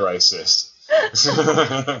and a racist.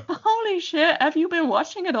 Holy shit, have you been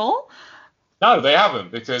watching it all? No, they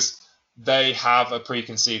haven't because they have a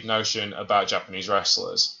preconceived notion about Japanese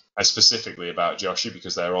wrestlers, and specifically about Joshi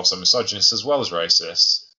because they're also misogynists as well as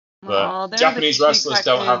racists. That Oh, they're the Japanese wrestlers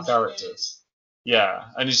don't have cheap characters. Yeah,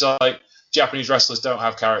 and it's like Japanese wrestlers don't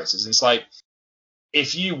have characters. It's like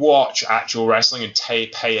if you watch actual wrestling and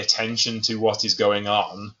pay attention to what is going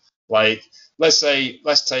on, like let's take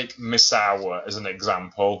Misawa as an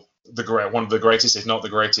example, one of the greatest, if not the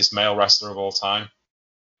greatest, male wrestler of all time.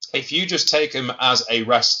 If you just take him as a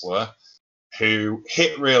wrestler who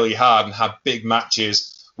hit really hard and had big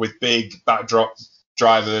matches with big backdrop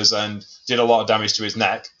drivers and did a lot of damage to his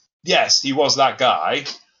neck, yes, he was that guy,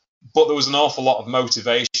 but there was an awful lot of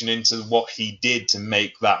motivation into what he did to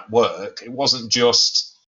make that work. It wasn't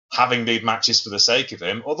just having big matches for the sake of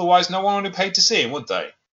him. Otherwise, no one would have paid to see him, would they?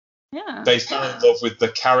 Yeah. They fell in love with the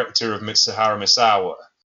character of Mitsuhara Misawa,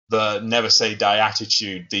 the never say die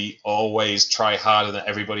attitude, the always try harder than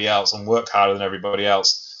everybody else and work harder than everybody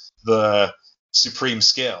else, the supreme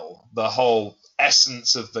skill, the whole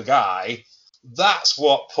essence of the guy. That's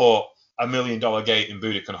what put $1 million gate in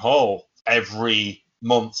Budokan Hall every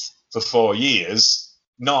month for 4 years,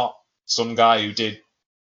 not some guy who did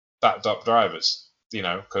backdrop drivers,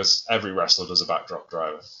 because every wrestler does a backdrop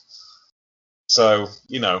driver. So,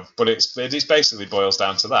 but it basically boils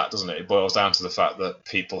down to that, doesn't it? It boils down to the fact that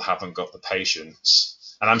people haven't got the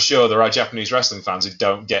patience. And I'm sure there are Japanese wrestling fans who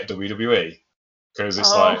don't get WWE. Because it's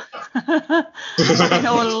like... I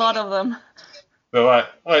know a lot of them. They're like,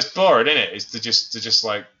 oh, it's boring, isn't it? It's to just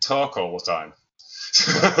like talk all the time.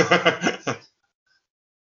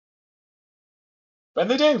 And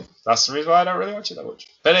they do. That's the reason why I don't really watch it that much.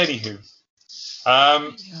 But anywho.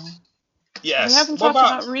 Yes. We haven't talked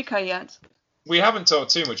about Rika yet. We haven't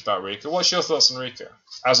talked too much about Rika. What's your thoughts on Rika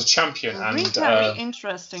as a champion? Rika very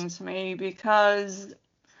interesting to me because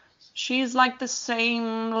she's like the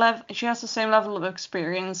same level. She has the same level of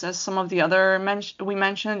experience as some of the other we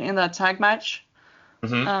mentioned in that tag match.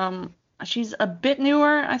 Mm-hmm. She's a bit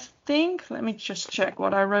newer, I think. Let me just check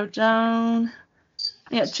what I wrote down.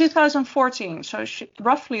 Yeah, 2014. So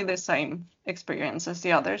roughly the same experience as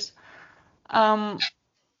the others.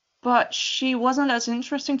 But she wasn't as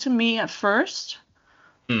interesting to me at first.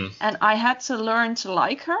 And I had to learn to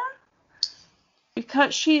like her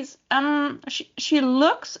because she's she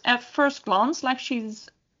looks at first glance like she's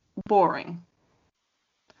boring.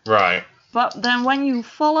 Right. But then when you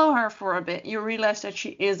follow her for a bit, you realize that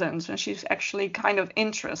she isn't, and she's actually kind of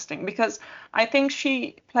interesting because I think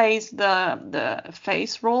she plays the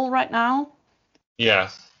face role right now.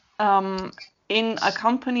 Yeah. In a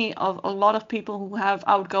company of a lot of people who have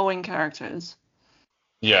outgoing characters.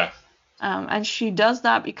 Yeah. And she does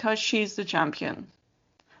that because she's the champion.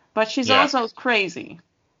 But she's also crazy.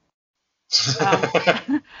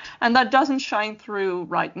 And that doesn't shine through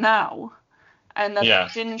right now. And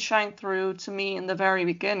that didn't shine through to me in the very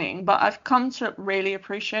beginning. But I've come to really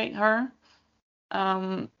appreciate her.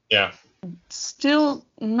 Still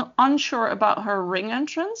unsure about her ring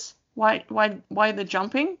entrance. Why the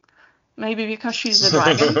jumping? Maybe because she's a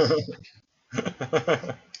dragon.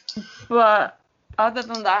 But other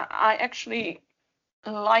than that, I actually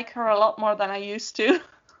like her a lot more than I used to.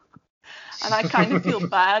 And I kind of feel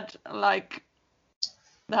bad, like,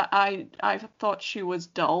 that I thought she was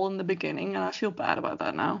dull in the beginning, and I feel bad about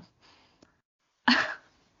that now.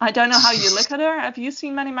 I don't know how you look at her. Have you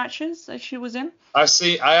seen many matches that she was in? I've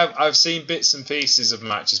seen bits and pieces of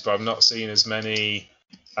matches, but I've not seen as many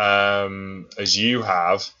as you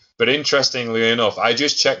have. But interestingly enough, I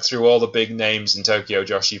just checked through all the big names in Tokyo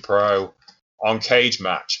Joshi Pro on Cage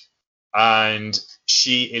Match, and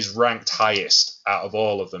she is ranked highest out of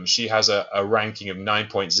all of them. She has a ranking of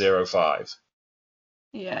 9.05.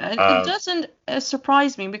 Yeah, it doesn't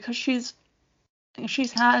surprise me because she's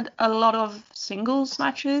had a lot of singles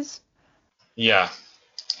matches. Yeah.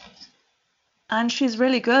 And she's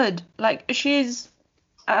really good. Like, she's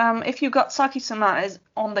if you got Saki-sama is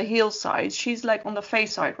on the heel side, she's like on the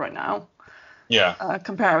face side right now, Yeah.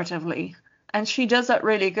 comparatively, and she does that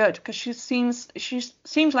really good because she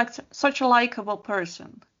seems like such a likable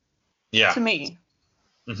person Yeah. to me,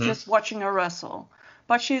 Hmm. just watching her wrestle.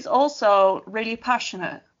 But she's also really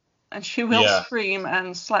passionate, and she will Yeah. scream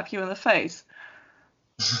and slap you in the face.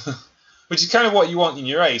 Which is kind of what you want in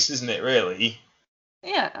your ace, isn't it? Really.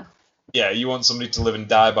 Yeah. Yeah, you want somebody to live and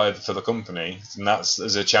die by for the company, and that's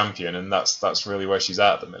as a champion, and that's really where she's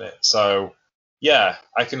at the minute. So, yeah,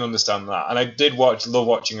 I can understand that. And I did love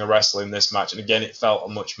watching her wrestle in this match, and again, it felt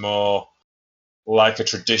much more like a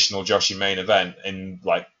traditional Joshi main event in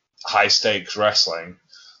like high stakes wrestling.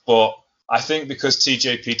 But I think because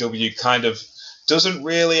TJPW kind of doesn't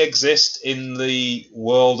really exist in the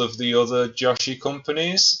world of the other Joshi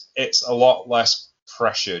companies, it's a lot less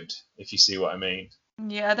pressured, if you see what I mean.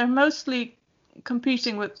 Yeah, they're mostly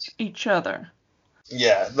competing with each other.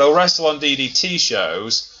 Yeah, they'll wrestle on DDT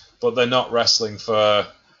shows, but they're not wrestling for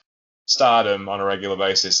stardom on a regular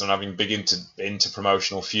basis and having big into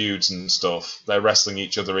promotional feuds and stuff. They're wrestling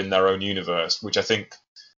each other in their own universe, which I think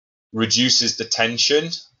reduces the tension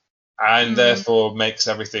and Mm. therefore makes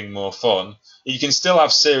everything more fun. You can still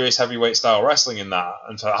have serious heavyweight style wrestling in that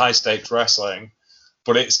and for high stakes wrestling,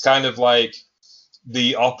 but it's kind of like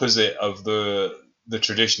the opposite of the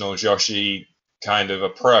traditional Joshi kind of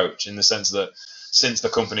approach in the sense that since the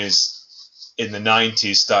companies in the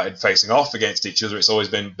 90s started facing off against each other, it's always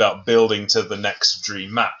been about building to the next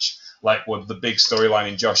dream match. Like what the big storyline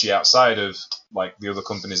in Joshi outside of like the other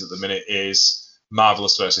companies at the minute is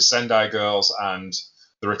Marvelous versus Sendai Girls and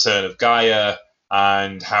the return of Gaia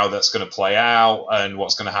and how that's going to play out and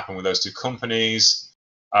what's going to happen with those two companies.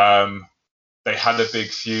 They had a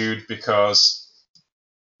big feud they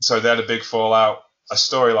had a big fallout, a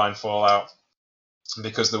storyline fallout,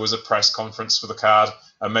 because there was a press conference for the card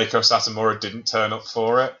and Meiko Satomura didn't turn up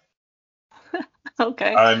for it.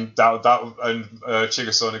 Okay. And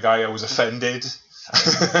Chigaso Nagaya was offended.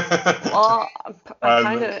 Well, I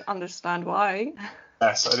kind um, of understand why.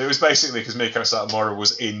 yes, and it was basically because Meiko Satomura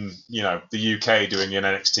was in, the UK doing an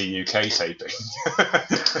NXT UK taping.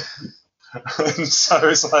 And so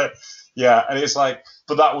it's like, yeah, and it's like,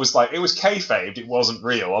 but that was like, it was kayfabed, it wasn't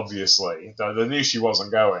real, obviously. They knew she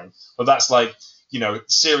wasn't going. But that's like,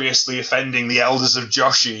 seriously offending the elders of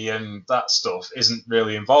Joshi and that stuff isn't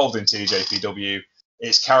really involved in TJPW.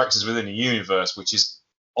 It's characters within a universe, which is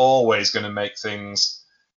always going to make things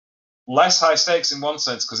less high stakes in one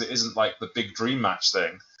sense because it isn't like the big dream match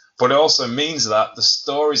thing. But it also means that the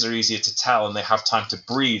stories are easier to tell and they have time to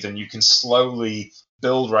breathe and you can slowly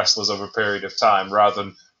build wrestlers over a period of time rather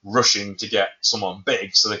than rushing to get someone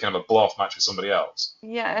big so they can have a blow-off match with somebody else.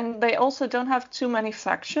 Yeah, and they also don't have too many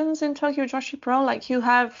factions in Tokyo Joshi Pro. Like you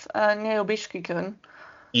have Neo Bishiki-kun.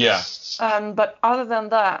 Yeah. But other than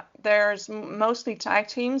that, there's mostly tag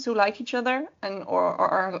teams who like each other and or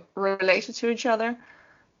are related to each other.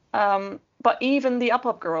 But even the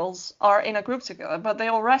Up Girls are in a group together, but they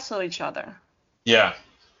all wrestle each other. Yeah.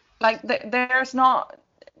 Like there's not.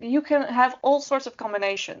 You can have all sorts of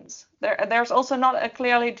combinations. There's also not a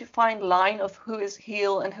clearly defined line of who is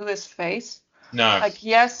heel and who is face. No. Like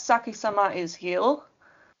yes, Saki-sama is heel,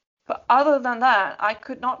 but other than that, I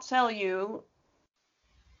could not tell you,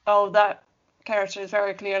 oh, that character is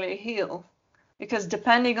very clearly a heel, because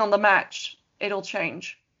depending on the match, it'll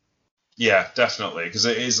change. Yeah, definitely, because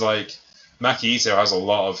it is like Maki Ito has a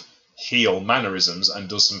lot of heel mannerisms and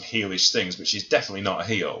does some heelish things, but she's definitely not a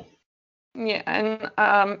heel. Yeah, and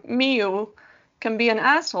Miyu can be an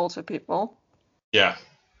asshole to people. Yeah.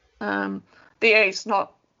 The ace,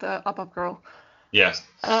 not the up girl. Yeah.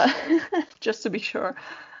 Just to be sure.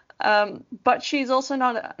 But she's also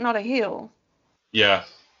not a heel. Yeah.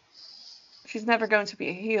 She's never going to be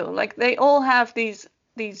a heel. Like they all have these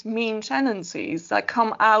mean tendencies that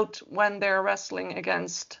come out when they're wrestling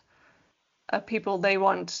against people they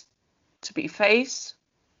want to be face,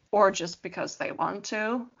 or just because they want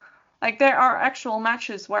to. Like there are actual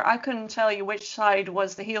matches where I couldn't tell you which side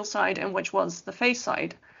was the heel side and which was the face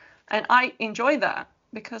side. And I enjoy that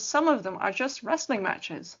because some of them are just wrestling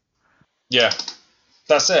matches. Yeah.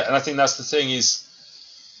 That's it. And I think that's the thing is,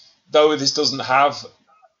 though this doesn't have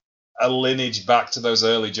a lineage back to those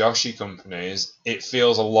early Joshi companies, it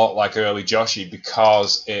feels a lot like early Joshi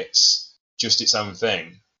because it's just its own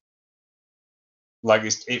thing. Like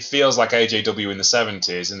it feels like AJW in the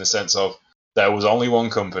 70s in the sense of there was only one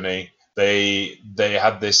company. They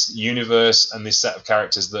had this universe and this set of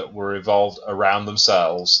characters that were evolved around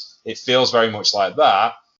themselves. It feels very much like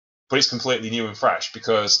that, but it's completely new and fresh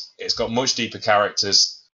because it's got much deeper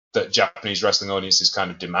characters that Japanese wrestling audiences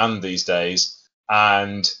kind of demand these days.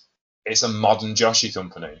 and it's a modern Joshi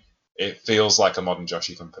company. It feels like a modern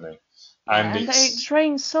Joshi company, and Yeah, and they it's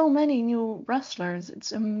train so many new wrestlers.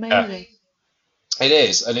 It's yeah, amazing. it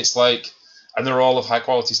is, and it's like, and they're all of high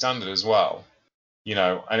quality standard as well,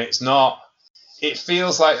 and it's not. It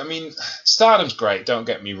feels like, I mean, Stardom's great. Don't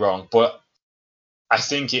get me wrong, but I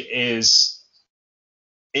think it is.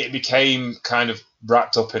 It became kind of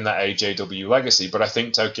wrapped up in that AJW legacy, but I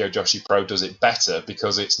think Tokyo Joshi Pro does it better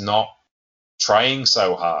because it's not trying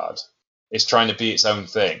so hard. It's trying to be its own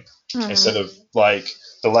thing instead of like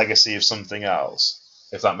the legacy of something else,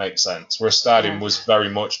 if that makes sense. Whereas Stadium Yeah. was very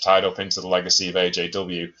much tied up into the legacy of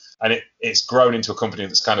AJW, and it's grown into a company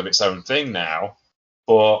that's kind of its own thing now.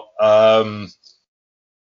 But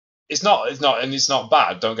it's not, and it's not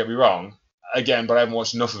bad. Don't get me wrong. Again, but I haven't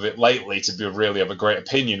watched enough of it lately to be really have a great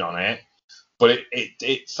opinion on it. But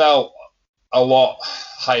it felt a lot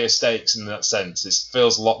higher stakes in that sense. It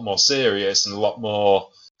feels a lot more serious and a lot more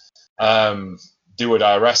do or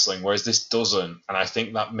die wrestling, whereas this doesn't. And I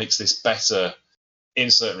think that makes this better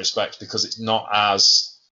in certain respects because it's not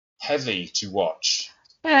as heavy to watch.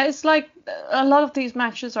 Yeah, it's like a lot of these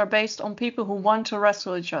matches are based on people who want to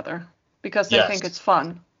wrestle each other because they think Yes. it's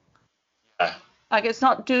fun. Yeah. Like, it's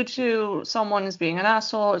not due to someone is being an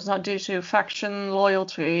asshole, it's not due to faction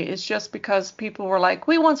loyalty, it's just because people were like,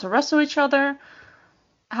 we want to wrestle each other.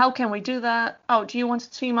 How can we do that? Oh, do you want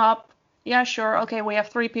to team up? Yeah, sure. Okay, we have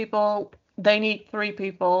 3 people. They need 3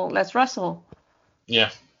 people. Let's wrestle.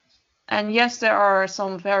 Yeah. And yes, there are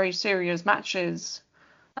some very serious matches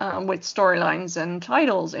with storylines and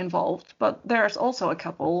titles involved, but there's also a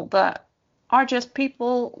couple that are just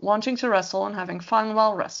people wanting to wrestle and having fun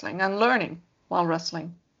while wrestling and learning while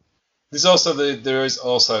wrestling. There is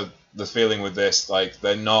also the feeling with this, like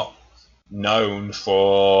they're not known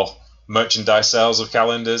for merchandise sales of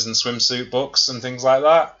calendars and swimsuit books and things like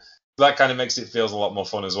that. That kind of makes it feels a lot more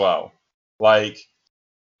fun as well. Like,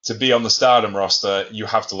 to be on the Stardom roster, you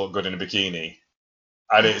have to look good in a bikini,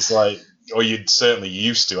 and it's like, or you'd certainly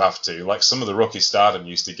used to have to. Like, some of the rookie Stardom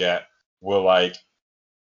used to get were like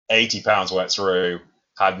 £80 wet through,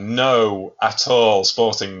 had no at all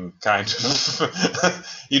sporting kind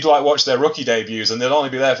of. You'd like watch their rookie debuts, and they'd only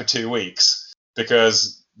be there for 2 weeks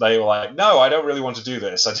because they were like, no, I don't really want to do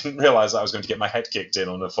this. I didn't realize that I was going to get my head kicked in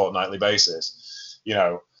on a fortnightly basis,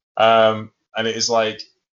 and it is like,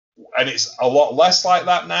 and it's a lot less like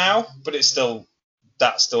that now, but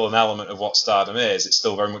that's still an element of what Stardom is. It's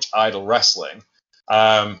still very much idol wrestling.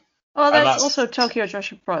 Well, And that's that's also Tokyo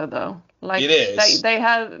Joshi Pro, though. Like, it is. they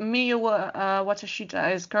have Miyu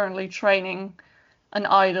Watashita is currently training an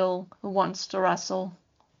idol who wants to wrestle.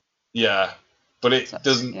 Yeah, but So,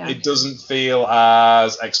 yeah. it doesn't feel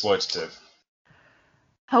as exploitative.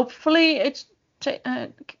 Hopefully it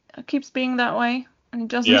keeps being that way and it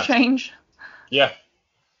doesn't Yeah, change. yeah,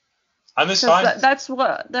 and it's Because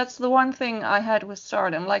fine. that's the one thing I had with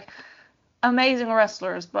Stardom. Like, amazing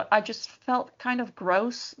wrestlers, but I just felt kind of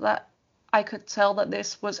gross that I could tell that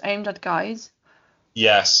this was aimed at guys.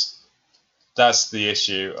 Yes, that's the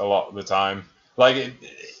issue a lot of the time. Like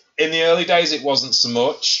in the early days, it wasn't so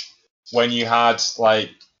much when you had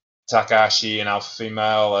like Takashi and Alpha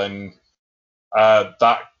Female and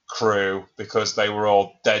that crew because they were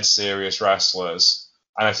all dead serious wrestlers,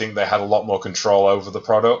 and I think they had a lot more control over the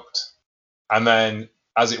product. And then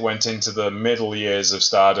as it went into the middle years of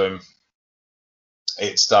Stardom,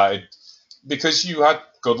 it started because you had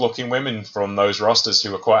good-looking women from those rosters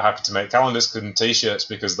who were quite happy to make calendars and T-shirts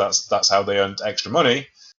because that's how they earned extra money,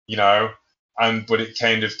 you know. And but it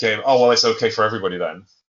kind of came, oh well, it's okay for everybody then.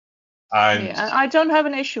 And Yeah, and I don't have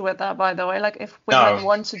an issue with that, by the way. Like, if women no,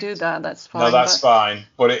 want to do that, that's no, fine. that's But fine.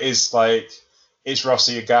 But it is like it's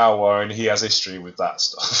Rossi Ogawa, and he has history with that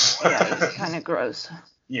stuff. yeah, it's kind of gross.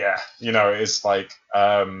 Yeah, it's like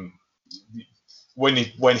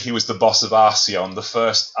when he was the boss of Arceon, the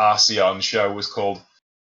first Arceon show was called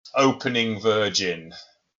Opening Virgin,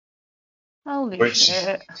 Holy which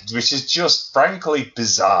shit. which is just frankly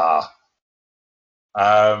bizarre.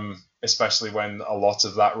 Especially when a lot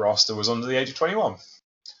of that roster was under the age of 21.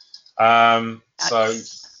 So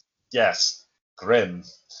Yikes. yes, grim.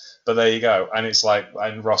 But there you go. And it's like,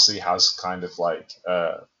 and Rossi has kind of like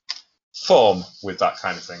form with that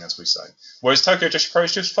kind of thing, as we say. Whereas Tokyo Joshi Pro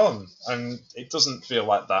is just fun, and it doesn't feel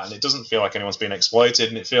like that, and it doesn't feel like anyone's being exploited,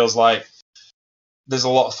 and it feels like there's a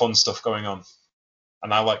lot of fun stuff going on,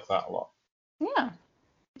 and I like that a lot. Yeah.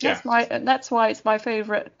 Yeah. That's why it's my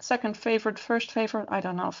favorite, second favorite, first favorite, I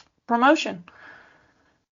don't know, promotion.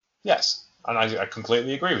 Yes, and I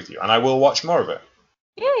completely agree with you, and I will watch more of it.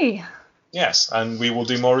 Yay. Yes, and we will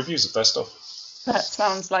do more reviews of their stuff. That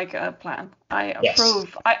sounds like a plan. I Yes.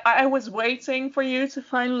 approve. I was waiting for you to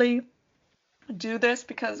finally do this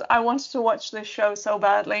because I wanted to watch this show so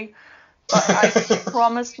badly. But I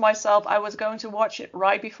promised myself I was going to watch it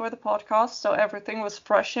right before the podcast, so everything was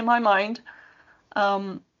fresh in my mind.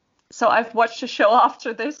 Um, so I've watched a show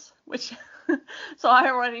after this, which so I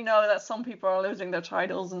already know that some people are losing their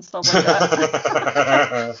titles and stuff like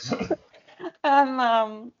that.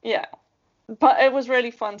 And yeah, but it was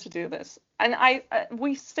really fun to do this. And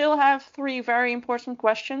we still have three very important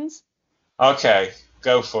questions. Okay,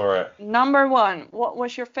 go for it. Number one, what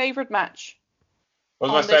was your favorite match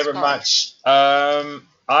What's my on this favorite card? match?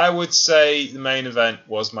 I would say the main event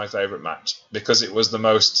was my favorite match because it was the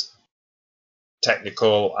most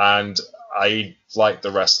technical and I liked the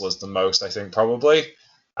wrestlers the most. I think probably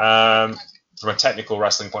from a technical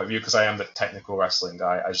wrestling point of view because I am the technical wrestling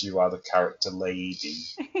guy, as you are the character lady.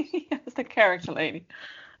 Yes, the character lady.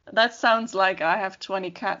 That sounds like I have 20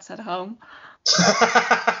 cats at home.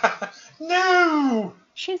 No,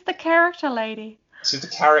 She's the character lady. she's the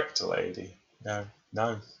character lady. No,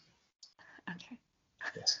 no. Okay.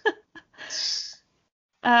 Yes.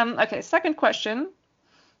 Okay, second question.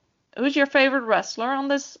 Who's your favorite wrestler on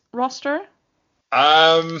this roster?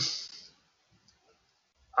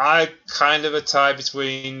 I kind of a tie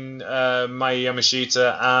between Mai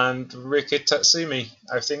Yamashita and Riki Tatsumi.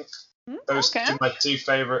 I think those Okay. two are my two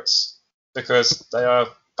favorites because they are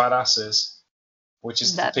badasses, which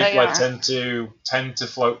is the That they people I are. tend to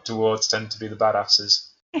float towards tend to be the badasses.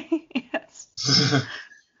 Yes.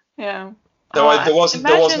 Yeah. Though Imagine.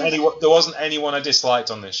 there wasn't anyone I disliked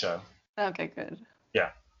on this show. Okay, good. Yeah.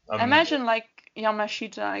 Imagine like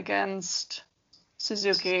Yamashita against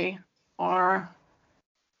Suzuki or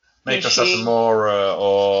Meiko Ishii. Satomura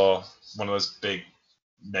or one of those big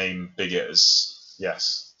name big hitters.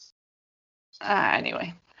 Yes.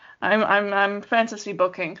 Anyway, I'm fantasy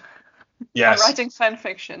booking. I'm Yes. writing fan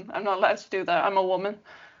fiction. I'm not allowed to do that. I'm a woman.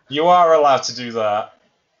 You are allowed to do that.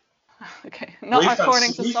 Okay, not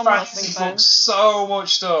according to some wrestling fantasy book fans. so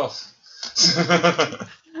much stuff.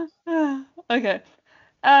 Okay.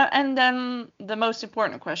 And then the most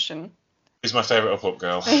important question. Who's my favourite up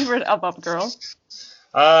girl? Favorite up girl?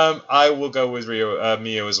 I will go with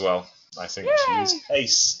Mio as well. I think Yay! she's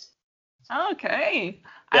ace. Okay.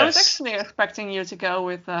 Yes. I was actually expecting you to go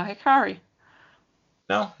with Hikari.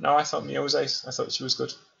 No, I thought Mio was ace. I thought she was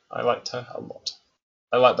good. I liked her a lot.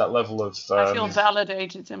 I like that level of. I feel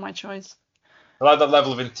validated in my choice. I like that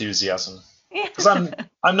level of enthusiasm because Yeah.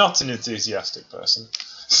 I'm not an enthusiastic person.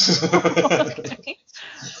 Okay.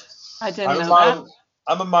 I didn't know that.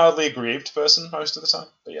 I'm a mildly aggrieved person most of the time,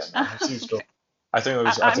 but yeah, no, it's Okay. I think it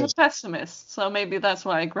was. I'm a pessimist, so maybe that's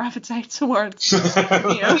why I gravitate towards you.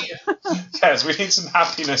 Yes, we need some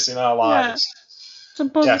happiness in our lives. Some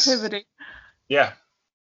positivity. Yes. Yeah.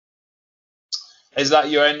 Is that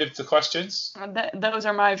your end of the questions? Those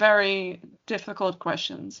are my very difficult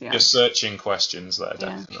questions. Yeah. Your searching questions there,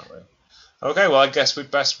 definitely. Yeah. Okay, well, I guess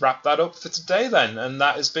we'd best wrap that up for today then. And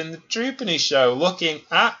that has been the Drupany Show, looking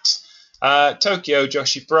at Tokyo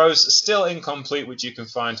Joshi Bros, still incomplete, which you can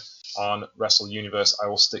find on Wrestle Universe. I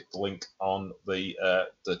will stick the link on the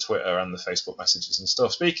Twitter and the Facebook messages and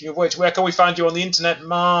stuff. Speaking of which, where can we find you on the internet,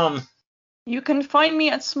 Mom? You can find me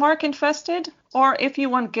at Smark Infested, or if you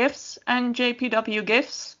want GIFs and JPW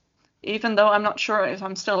GIFs, even though I'm not sure if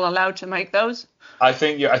I'm still allowed to make those. I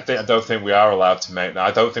don't think we are allowed to make that. I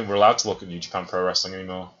don't think we're allowed to look at New Japan Pro Wrestling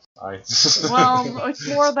anymore. Well, it's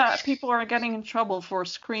more that people are getting in trouble for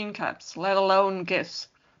screen caps, let alone GIFs.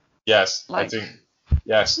 Yes, I think.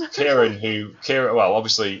 Yes, Kieran, well,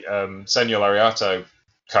 obviously, Senor Lariato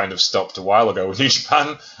kind of stopped a while ago with New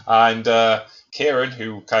Japan, and Kieran,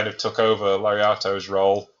 who kind of took over Lariato's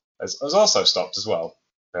role, has also stopped as well,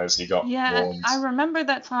 as he got warned. I remember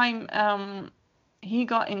that time he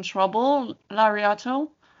got in trouble, Lariato.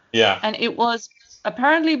 Yeah. And it was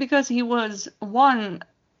apparently because he was, one,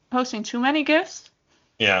 posting too many GIFs.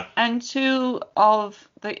 Yeah. And two, of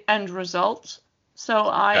the end result. So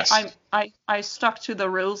I stuck to the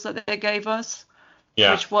rules that they gave us,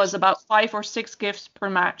 which was about 5 or 6 GIFs per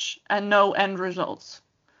match and no end results.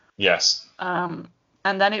 Yes. And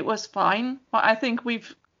then it was fine, but I think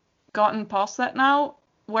we've gotten past that now,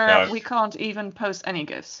 where we can't even post any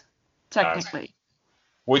GIFs, technically. No.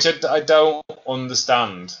 Which I don't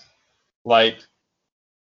understand. Like,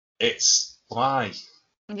 it's why?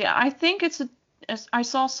 Yeah, I think I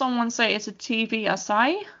saw someone say it's a TV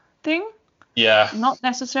Asai thing. Yeah. Not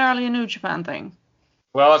necessarily a New Japan thing.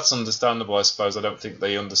 Well, that's understandable, I suppose. I don't think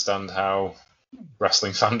they understand how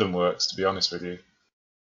wrestling fandom works, to be honest with you.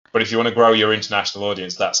 But if you want to grow your international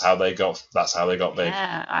audience, that's how they got big.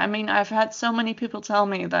 Yeah, I mean, I've had so many people tell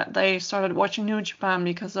me that they started watching New Japan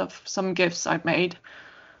because of some gifts I've made.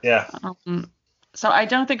 Yeah. So I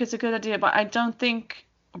don't think it's a good idea, but I don't think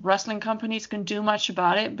wrestling companies can do much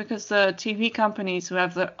about it because the TV companies who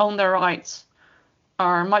own their rights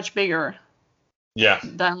are much bigger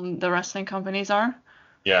than the wrestling companies are.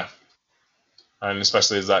 Yeah. And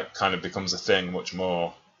especially as that kind of becomes a thing much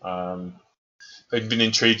more. It'd been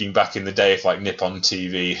intriguing back in the day if like Nippon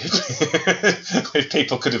TV, if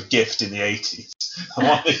people could have gifted in the 80s, and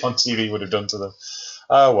what Nippon TV would have done to them.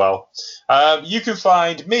 Oh well. You can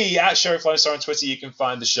find me at Sheriff Lone Star on Twitter. You can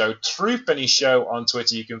find the show Truepenny Show on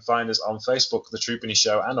Twitter. You can find us on Facebook, The Truepenny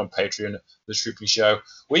Show, and on Patreon, The Truepenny Show.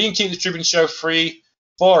 We can keep The Truepenny Show free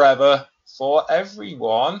forever for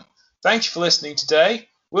everyone. Thank you for listening today.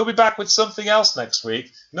 We'll be back with something else next week.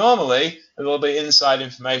 Normally, a little bit inside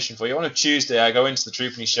information for you. On a Tuesday, I go into the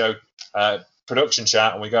Truepenny Show production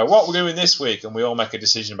chat and we go, what we're doing this week? And we all make a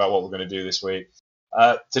decision about what we're going to do this week.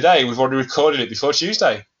 Today, we've already recorded it before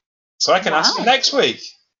Tuesday. So I can ask you next week.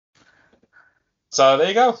 So there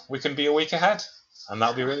you go. We can be a week ahead. And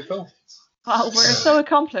that'll be really cool. Wow, we're so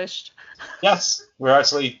accomplished. Yes, we're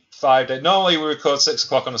actually 5 days. Normally, we record 6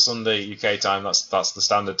 o'clock on a Sunday UK time. That's the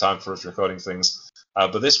standard time for us recording things.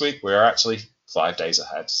 But this week, we're actually 5 days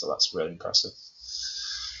ahead, so that's really impressive.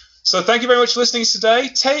 So thank you very much for listening today.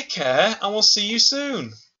 Take care, and we'll see you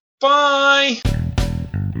soon. Bye!